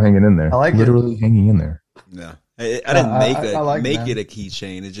still hanging in there. I like literally hanging in there. Yeah, I didn't make it a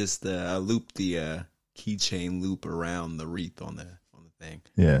keychain. It just I looped the keychain loop around the wreath on the thing.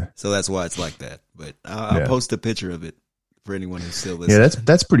 Yeah, so that's why it's like that. But I'll post a picture of it for anyone who's still listening. Yeah,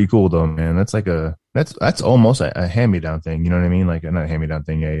 that's pretty cool though, man. That's like that's almost a hand-me-down thing. You know what I mean? Like not a hand-me-down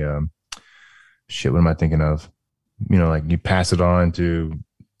thing. What am I thinking of? Like you pass it on to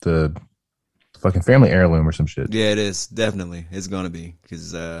the fucking family heirloom or some shit. Yeah, it is definitely. It's gonna be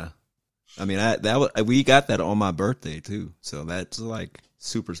because we got that on my birthday too, so that's like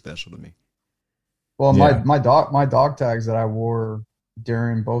super special to me. Well, my dog tags that I wore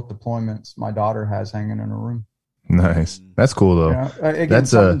during both deployments, my daughter has hanging in her room. Nice, that's cool though. Again,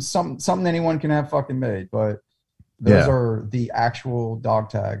 that's something anyone can have fucking made, but those are the actual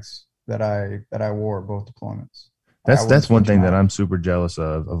dog tags that I wore both deployments. That's one thing that I'm super jealous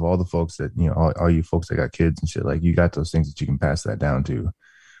of all the folks that, all you folks that got kids and shit. Like you got those things that you can pass that down to.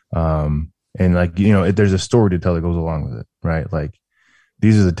 And like, there's a story to tell that goes along with it, right? Like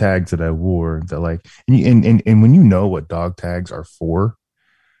these are the tags that I wore that like, and when you know what dog tags are for,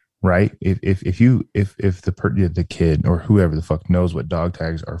 right? If the kid or whoever the fuck knows what dog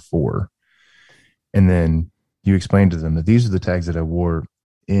tags are for, and then you explain to them that these are the tags that I wore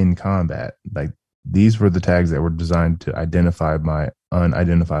in combat, like these were the tags that were designed to identify my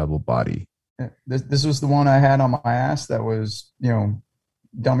unidentifiable body. This was the one I had on my ass that was,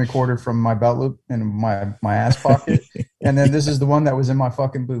 dummy quarter from my belt loop in my ass pocket. And then this is the one that was in my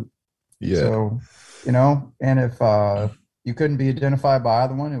fucking boot. Yeah. So, and if you couldn't be identified by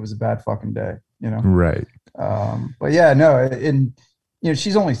either one, it was a bad fucking day, Right. But yeah, no, and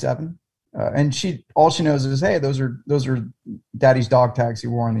she's only 7. And all she knows is, hey, those are daddy's dog tags he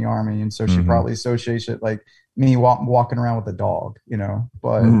wore in the Army. And so she probably associates it like me walking around with a dog,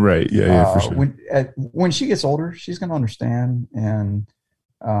 but right. Yeah, for sure. When she gets older, she's going to understand. And,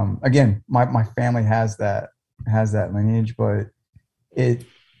 again, my family has that lineage, but it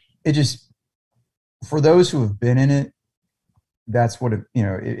just, for those who have been in it, that's what it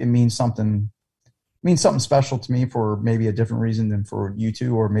means something special to me for maybe a different reason than for you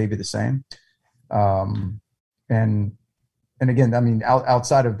two, or maybe the same. And again, I mean,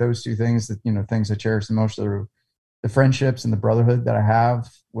 outside of those two things that, things I cherish the most are the friendships and the brotherhood that I have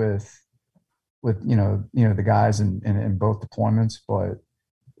with the guys in both deployments. But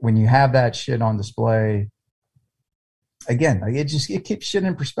when you have that shit on display, again, like it keeps shit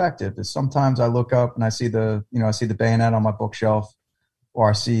in perspective. Sometimes I look up and I see the bayonet on my bookshelf, or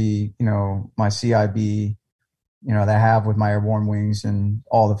I see, my CIB, that I have with my airborne wings and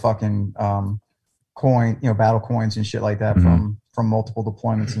all the fucking battle coins and shit like that from multiple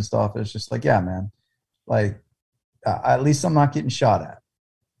deployments and stuff. It's just like, yeah, man, like at least I'm not getting shot at.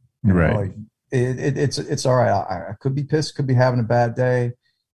 Right. Like it's all right. I could be pissed, could be having a bad day,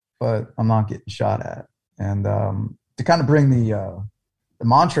 but I'm not getting shot at. And to kind of bring the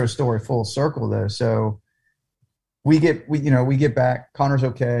Montrose story full circle there. So we get back, Connor's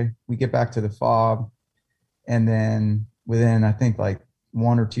okay. We get back to the FOB, and then within, I think, like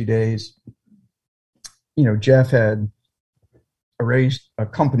 1 or 2 days, Jeff had arranged a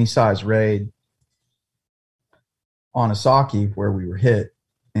company-sized raid on Asaki where we were hit,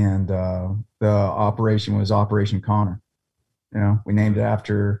 and the operation was Operation Connor. We named it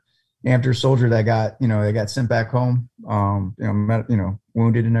after a soldier that got sent back home,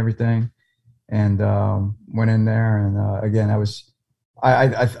 wounded and everything. And went in there, and again,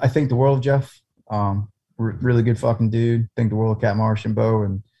 I think the world of Jeff. Really good fucking dude. Think the world of Cat Marchambault,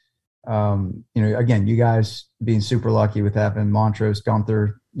 and again, you guys being super lucky with having Montrose,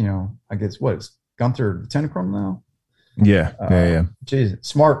 Gunther. I guess what is Gunther Lieutenant Colonel now? Yeah, yeah. Geez,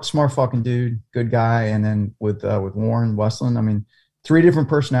 smart fucking dude, good guy. And then with Warren Westland, I mean, 3 different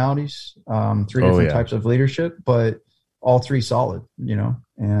personalities, 3 different types of leadership, but all 3 solid.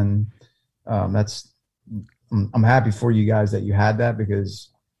 And I'm happy for you guys that you had that, because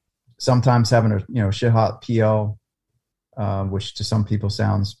sometimes having a shit hot PL, which to some people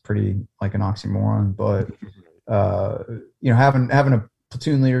sounds pretty like an oxymoron, but having a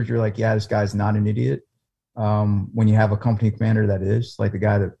platoon leader, you're like, yeah, this guy's not an idiot. When you have a company commander that is, like the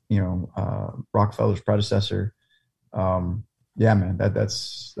guy that Rockefeller's predecessor, yeah, man,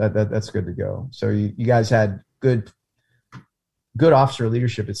 that's good to go. So you guys had good officer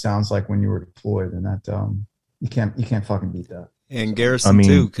leadership, it sounds like, when you were deployed, and that you can't fucking beat that. And Garrison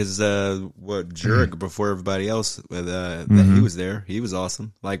too, because Jurek before everybody else that he was there, he was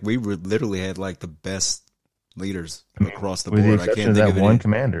awesome. Like we literally had like the best leaders across the board. With the exception of that one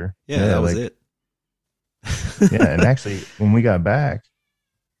commander. Yeah, that was it. Yeah, and actually, when we got back,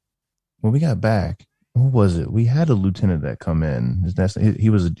 what was it? We had a lieutenant that come in. He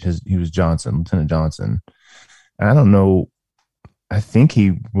was Johnson, Lieutenant Johnson. And I don't know. I think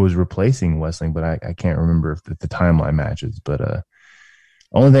he was replacing Westling, but I can't remember if the timeline matches. But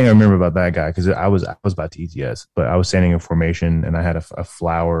only thing I remember about that guy, because I was about to ETS, but I was standing in formation and I had a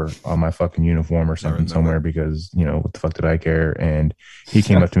flower on my fucking uniform or something somewhere, because what the fuck did I care? And he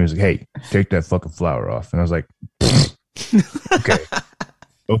came up to me and was like, "Hey, take that fucking flower off." And I was like,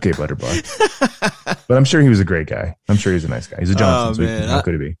 okay, Butterball. But I'm sure he was a great guy. I'm sure he's a nice guy. He's a Johnson. Man. How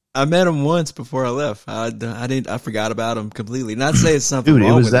could it be? I met him once before I left. I forgot about him completely. Not saying something Dude,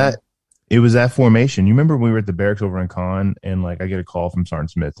 wrong with him. It was that formation. You remember when we were at the barracks over in Con, and like I get a call from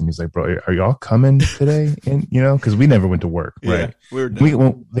Sergeant Smith, and he's like, "Bro, are y'all coming today?" And because we never went to work, right?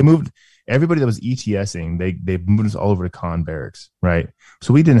 They moved everybody that was ETSing. They moved us all over to Con barracks, right?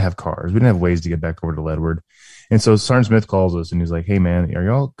 So we didn't have cars. We didn't have ways to get back over to Leadward. And so Sergeant Smith calls us and he's like, "Hey man, are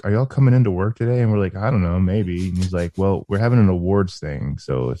y'all coming into work today?" And we're like, "I don't know, maybe." And he's like, "Well, we're having an awards thing,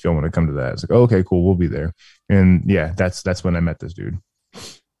 so if y'all want to come to that," it's like, "Oh, okay, cool, we'll be there." And yeah, that's when I met this dude.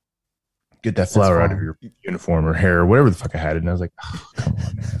 get that flower out funny. of your uniform or hair or whatever the fuck I had it. And I was like, oh, come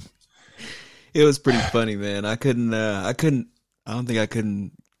on, man. It was pretty funny, man. I don't think I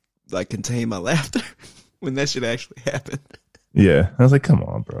couldn't like contain my laughter when that shit actually happened. Yeah. I was like, come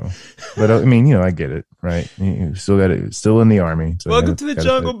on, bro. But I mean, I get it, right? You still got it, still in the army. So Welcome to the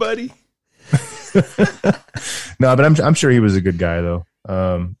jungle, buddy. No, but I'm sure he was a good guy though.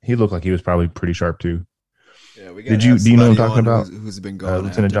 He looked like he was probably pretty sharp too. Yeah, we do you know what I'm talking about? Who's been going?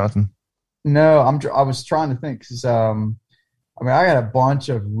 Lieutenant Johnson? No, I was trying to think because I got a bunch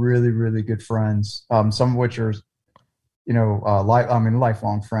of really, really good friends. Some of which are,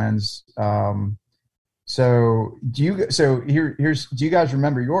 lifelong friends. Do you guys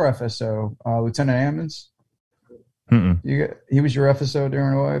remember your FSO, Lieutenant Ammons? He was your FSO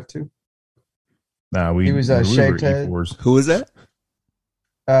during OIF too? Nah, he was shaved head. Who was that?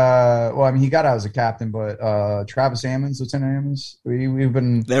 He got out as a captain, but Travis Ammons, Lieutenant Ammons, we've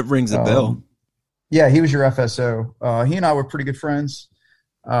been. That rings a bell. Yeah, he was your FSO. He and I were pretty good friends.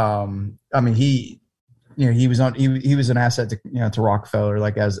 He was an asset to Rockefeller,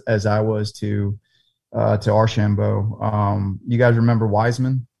 like as I was to Archambault. You guys remember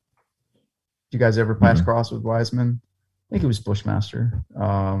Wiseman? Did you guys ever pass cross with Wiseman? I think he was Bushmaster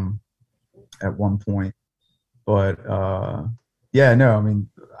at one point, but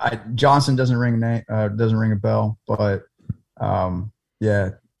Johnson doesn't ring a bell, but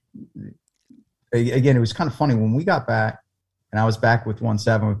again, it was kind of funny when we got back, and I was back with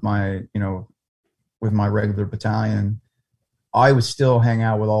 1-7 with my regular battalion. I would still hang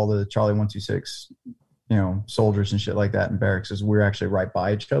out with all the Charlie 126, soldiers and shit like that in barracks, because we were actually right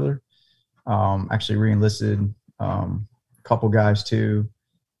by each other. Actually re-enlisted a couple guys too,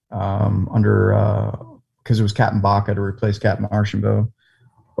 under because it was Captain Baca to replace Captain Archambault.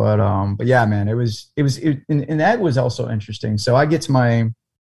 But yeah, man, it was and that was also interesting. So I get to my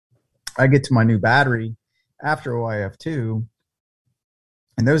new battery after OIF 2,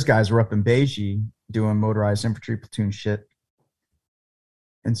 and those guys were up in Beiji doing motorized infantry platoon shit.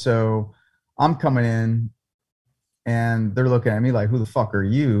 And so I'm coming in, and they're looking at me like, "Who the fuck are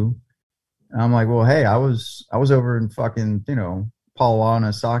you?" And I'm like, "Well, hey, I was over in fucking Palawa and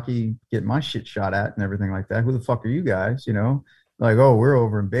Asaki getting my shit shot at and everything like that. Who the fuck are you guys?" Like, "Oh, we're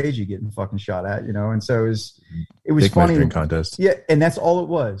over in Beiji getting fucking shot at," And so it was funny. Contest. Yeah, and that's all it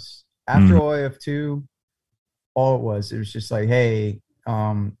was. After OIF 2, all it was just like, hey,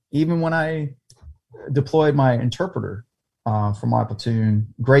 even when I deployed my interpreter for my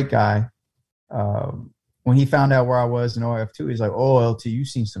platoon, great guy, when he found out where I was in OIF 2, he's like, "Oh, LT, you've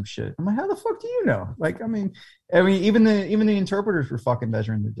seen some shit." I'm like, "How the fuck do you know?" Like, I mean, even the interpreters were fucking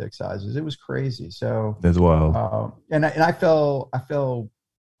measuring their dick sizes. It was crazy. So that's wild. And I fell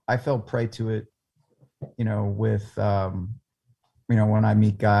prey to it, with when I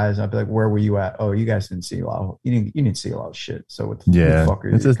meet guys, I'd be like, "Where were you at?" "Oh, you guys didn't see a lot. You didn't see a lot of shit." So what the fuck are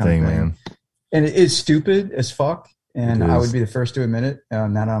you? It's a thing, man. And it is stupid as fuck. And I would be the first to admit it. Now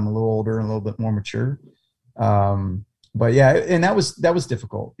that I'm a little older and a little bit more mature. But yeah, and that was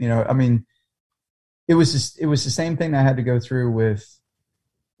difficult. It was the same thing that I had to go through with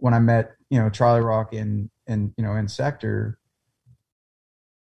when I met, Charlie Rock in Sector.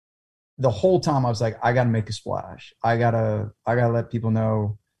 The whole time I was like, I got to make a splash. I gotta let people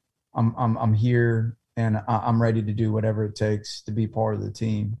know I'm here and I'm ready to do whatever it takes to be part of the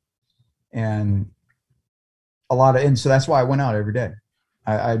team. And so that's why I went out every day.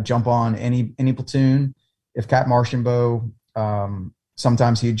 I jump on any platoon. If Captain Archambault,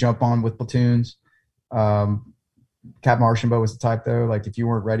 sometimes he'd jump on with platoons. Captain Archambault was the type though, like if you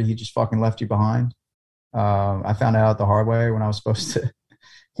weren't ready, he just fucking left you behind. I found out the hard way when I was supposed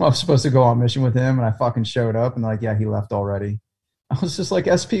to go on mission with him, and I fucking showed up and like, yeah, he left already. I was just like,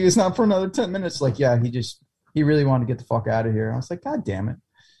 SP is not for another 10 minutes. Like, yeah, he really wanted to get the fuck out of here. I was like, God damn it.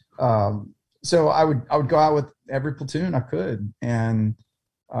 So I would go out with every platoon I could. And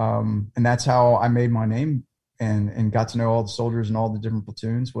that's how I made my name and got to know all the soldiers and all the different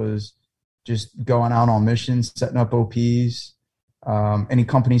platoons, was just going out on missions, setting up OPs. Any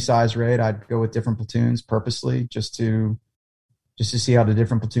company size raid, I'd go with different platoons purposely just to see how the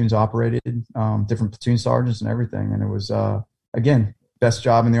different platoons operated, different platoon sergeants and everything. And it was, again, best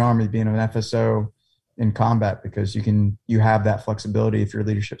job in the Army, being an FSO in combat, because you have that flexibility if your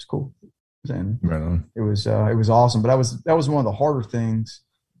leadership's cool. And it was awesome. But that was one of the harder things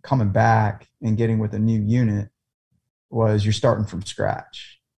coming back and getting with a new unit, was you're starting from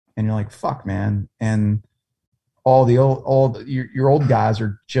scratch and you're like, fuck, man. And your old guys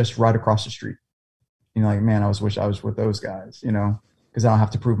are just right across the street. Like, man, I wish I was with those guys, because I don't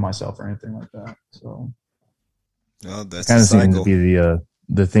have to prove myself or anything like that. So that's kind of seems to be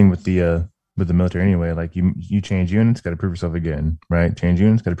the thing with the with the military anyway. Like you change units, got to prove yourself again, right? Change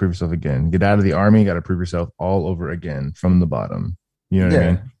units, got to prove yourself again. Get out of the army, got to prove yourself all over again from the bottom. You know what I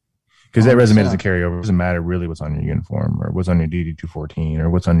mean? Because that resume doesn't carry over. It doesn't matter really what's on your uniform or what's on your DD 214 or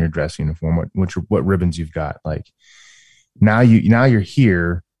what's on your dress uniform, what ribbons you've got. Like now you're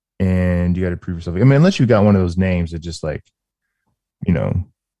here and you got to prove yourself. I mean, unless you got one of those names that just like, you know,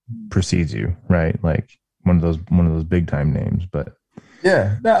 precedes you, right? Like one of those big time names. But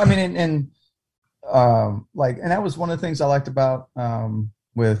yeah, I mean, and that was one of the things I liked about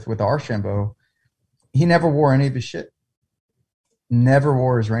with Archambault. He never wore any of his shit. Never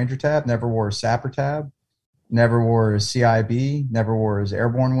wore his Ranger tab, never wore his Sapper tab, never wore his CIB, never wore his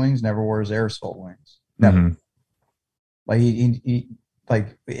airborne wings, never wore his air assault wings. Never. Mm-hmm.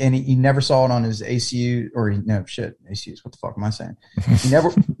 Like he never saw it on his ACU ACUs. What the fuck am I saying? He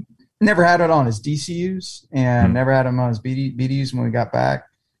never had it on his DCUs and never had them on his BDUs when we got back.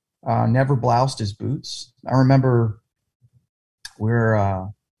 Never bloused his boots. I remember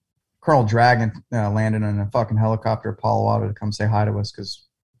Colonel Dragon landed in a fucking helicopter at Palo Alto to come say hi to us because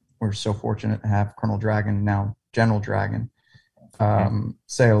we're so fortunate to have Colonel Dragon, now General Dragon,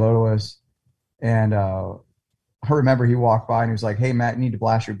 say hello to us. And I remember he walked by and he was like, "Hey, Matt, you need to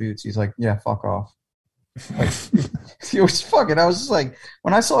blast your boots." He's like, "Yeah, fuck off." Like, it was fucking. I was just like,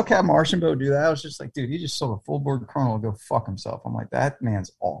 when I saw Captain Archambault do that, I was just like, dude, he just saw a full board colonel go fuck himself. I'm like, that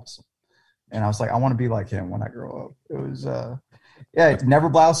man's awesome. And I was like, I want to be like him when I grow up. It was never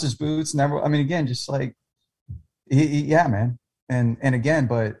bloused his boots. Never. I mean, again, just like, yeah, man. And again,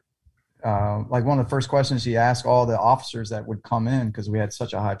 but like one of the first questions he asked all the officers that would come in because we had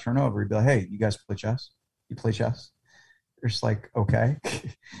such a high turnover, he'd be like, "Hey, you guys play chess? You play chess?" They're just like, okay.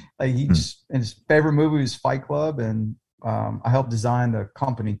 Like and his favorite movie was Fight Club, and I helped design the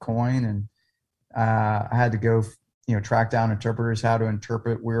company Coin, and I had to go, track down interpreters, how to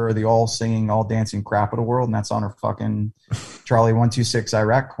interpret "We're the all singing, all dancing crap of the world," and that's on our fucking Charlie 126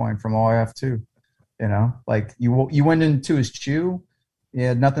 Iraq coin from OIF2. Like you went into his chew, he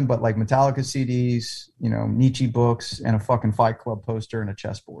had nothing but like Metallica CDs, Nietzsche books, and a fucking Fight Club poster and a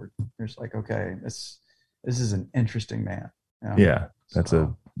chessboard. You're just like, okay, this is an interesting man. Yeah, that's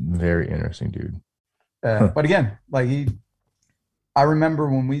a very interesting dude. But again, like I remember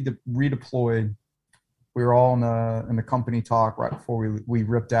when we redeployed, we were all in the company talk right before we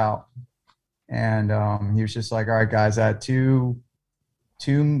ripped out, and he was just like, "All right, guys, I had two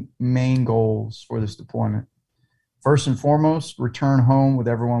main goals for this deployment. First and foremost, return home with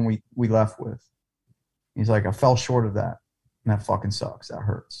everyone we left with." He's like, "I fell short of that, and that fucking sucks. That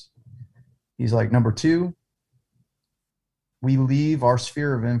hurts." He's like, "Number two, we leave our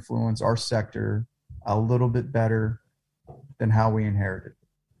sphere of influence, our sector, a little bit better than how we inherited."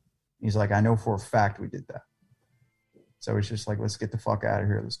 He's like, "I know for a fact we did that." So it's just like, let's get the fuck out of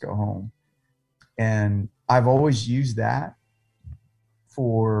here. Let's go home. And I've always used that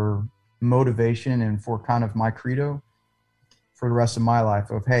for motivation and for kind of my credo for the rest of my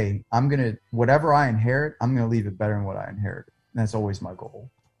life of, hey, whatever I inherit, I'm going to leave it better than what I inherited. And that's always my goal.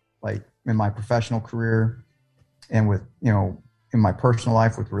 Like in my professional career and with, in my personal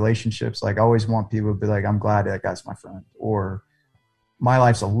life with relationships, like I always want people to be like, I'm glad that guy's my friend, or my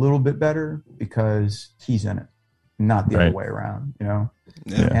life's a little bit better because he's in it, not the other way around, Yeah.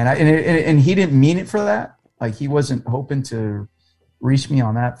 And he didn't mean it for that. Like he wasn't hoping to reach me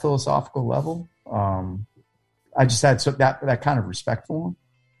on that philosophical level. I just had that kind of respect for him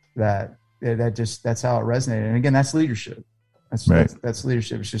that's how it resonated. And again, that's leadership. That's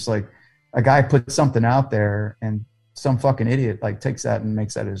leadership. It's just like a guy puts something out there and some fucking idiot like takes that and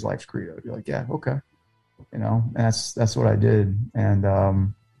makes that his life's credo. You're like, yeah, okay. And that's what I did. And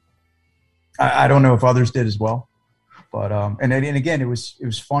I don't know if others did as well, but and again, it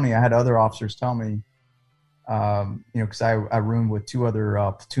was funny. I had other officers tell me, because I roomed with two other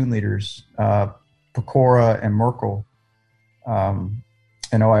platoon leaders, Pecora and Merkel, in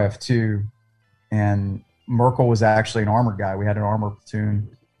OIF2, and Merkel was actually an armor guy. We had an armor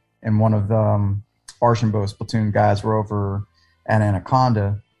platoon, and one of Archambault's platoon guys were over at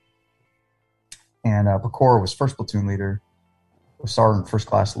Anaconda, and Pecora was first platoon leader, Sergeant First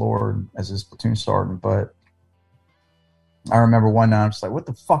Class Lord as his platoon sergeant. But I remember one night I'm just like, what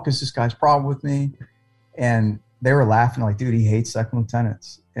the fuck is this guy's problem with me? And they were laughing like, dude, he hates second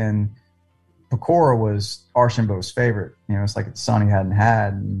lieutenants. And Pecora was Archambault's favorite. It's like a son he hadn't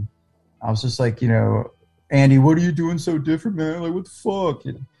had. And I was just like, Andy, what are you doing so different, man? Like, what the fuck?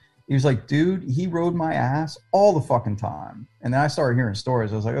 He was like, dude, he rode my ass all the fucking time. And then I started hearing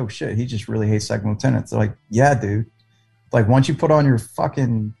stories. I was like, oh shit, he just really hates second lieutenants. They're like, yeah, dude. Like once you put on your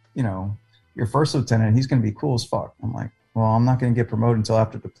fucking, your first lieutenant, he's going to be cool as fuck. I'm like, Well, I'm not going to get promoted until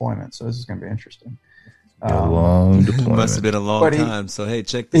after deployment, so this is going to be interesting. A long deployment. Must have been a long But he- time. So hey,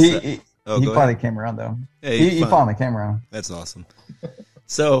 check this out. He Oh, go finally ahead. came around, though. Hey, He finally came around. That's awesome.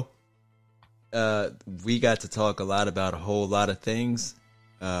 So, we got to talk a lot about a whole lot of things.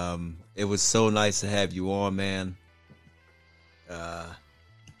 It was so nice to have you on, man.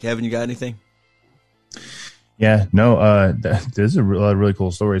 Kevin, you got anything? Yeah, no, there's a lot of really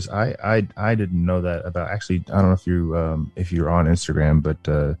cool stories. I didn't know that about. Actually, I don't know if you're on Instagram, but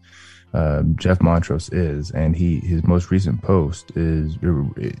Jeff Montrose is, and his most recent post is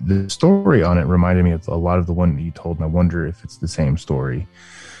the story on it reminded me of a lot of the one that you told, and I wonder if it's the same story.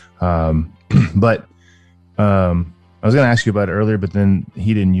 But I was going to ask you about it earlier, but then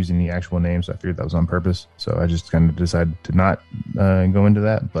he didn't use any actual names, so I figured that was on purpose. So I just kind of decided to not go into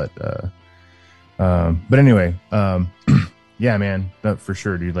that. But anyway, yeah, man, for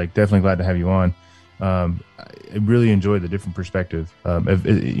sure, dude. Like, definitely glad to have you on. I really enjoyed the different perspective,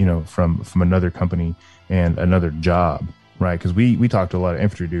 from another company and another job, right? Because we talked to a lot of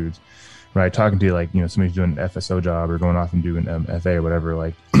infantry dudes, right? Talking to somebody's doing an FSO job or going off and doing FA or whatever.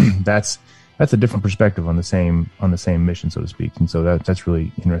 Like, that's a different perspective on the same mission, so to speak. And so that's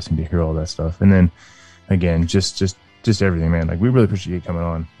really interesting to hear all that stuff. And then again, just everything, man. Like, we really appreciate you coming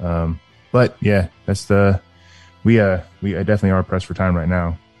on. But yeah, that's we definitely are pressed for time right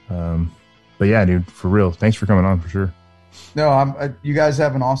now. But yeah, dude, for real, thanks for coming on for sure. No, you guys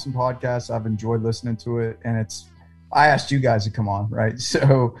have an awesome podcast. I've enjoyed listening to it, and I asked you guys to come on, right?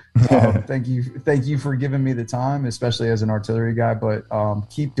 So thank you for giving me the time, especially as an artillery guy. But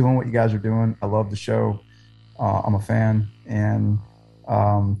keep doing what you guys are doing. I love the show. I'm a fan, and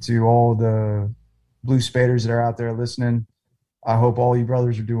to all the Blue Spaders that are out there listening, I hope all you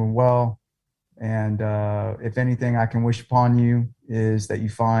brothers are doing well. And if anything I can wish upon you is that you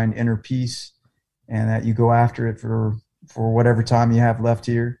find inner peace and that you go after it for whatever time you have left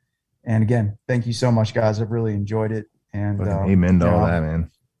here. And again, thank you so much, guys. I've really enjoyed it. And amen to all that,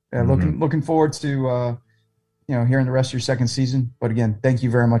 man. Looking forward to hearing the rest of your second season. But again, thank you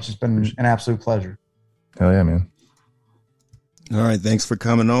very much. It's been an absolute pleasure. Hell yeah, man. All right, thanks for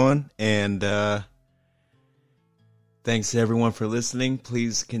coming on, and thanks to everyone for listening.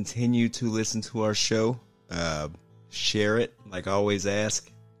 Please continue to listen to our show. Share it, like I always ask.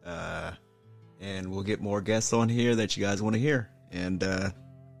 And we'll get more guests on here that you guys want to hear. And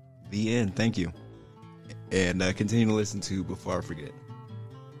the end. Thank you. And continue to listen to Before I Forget.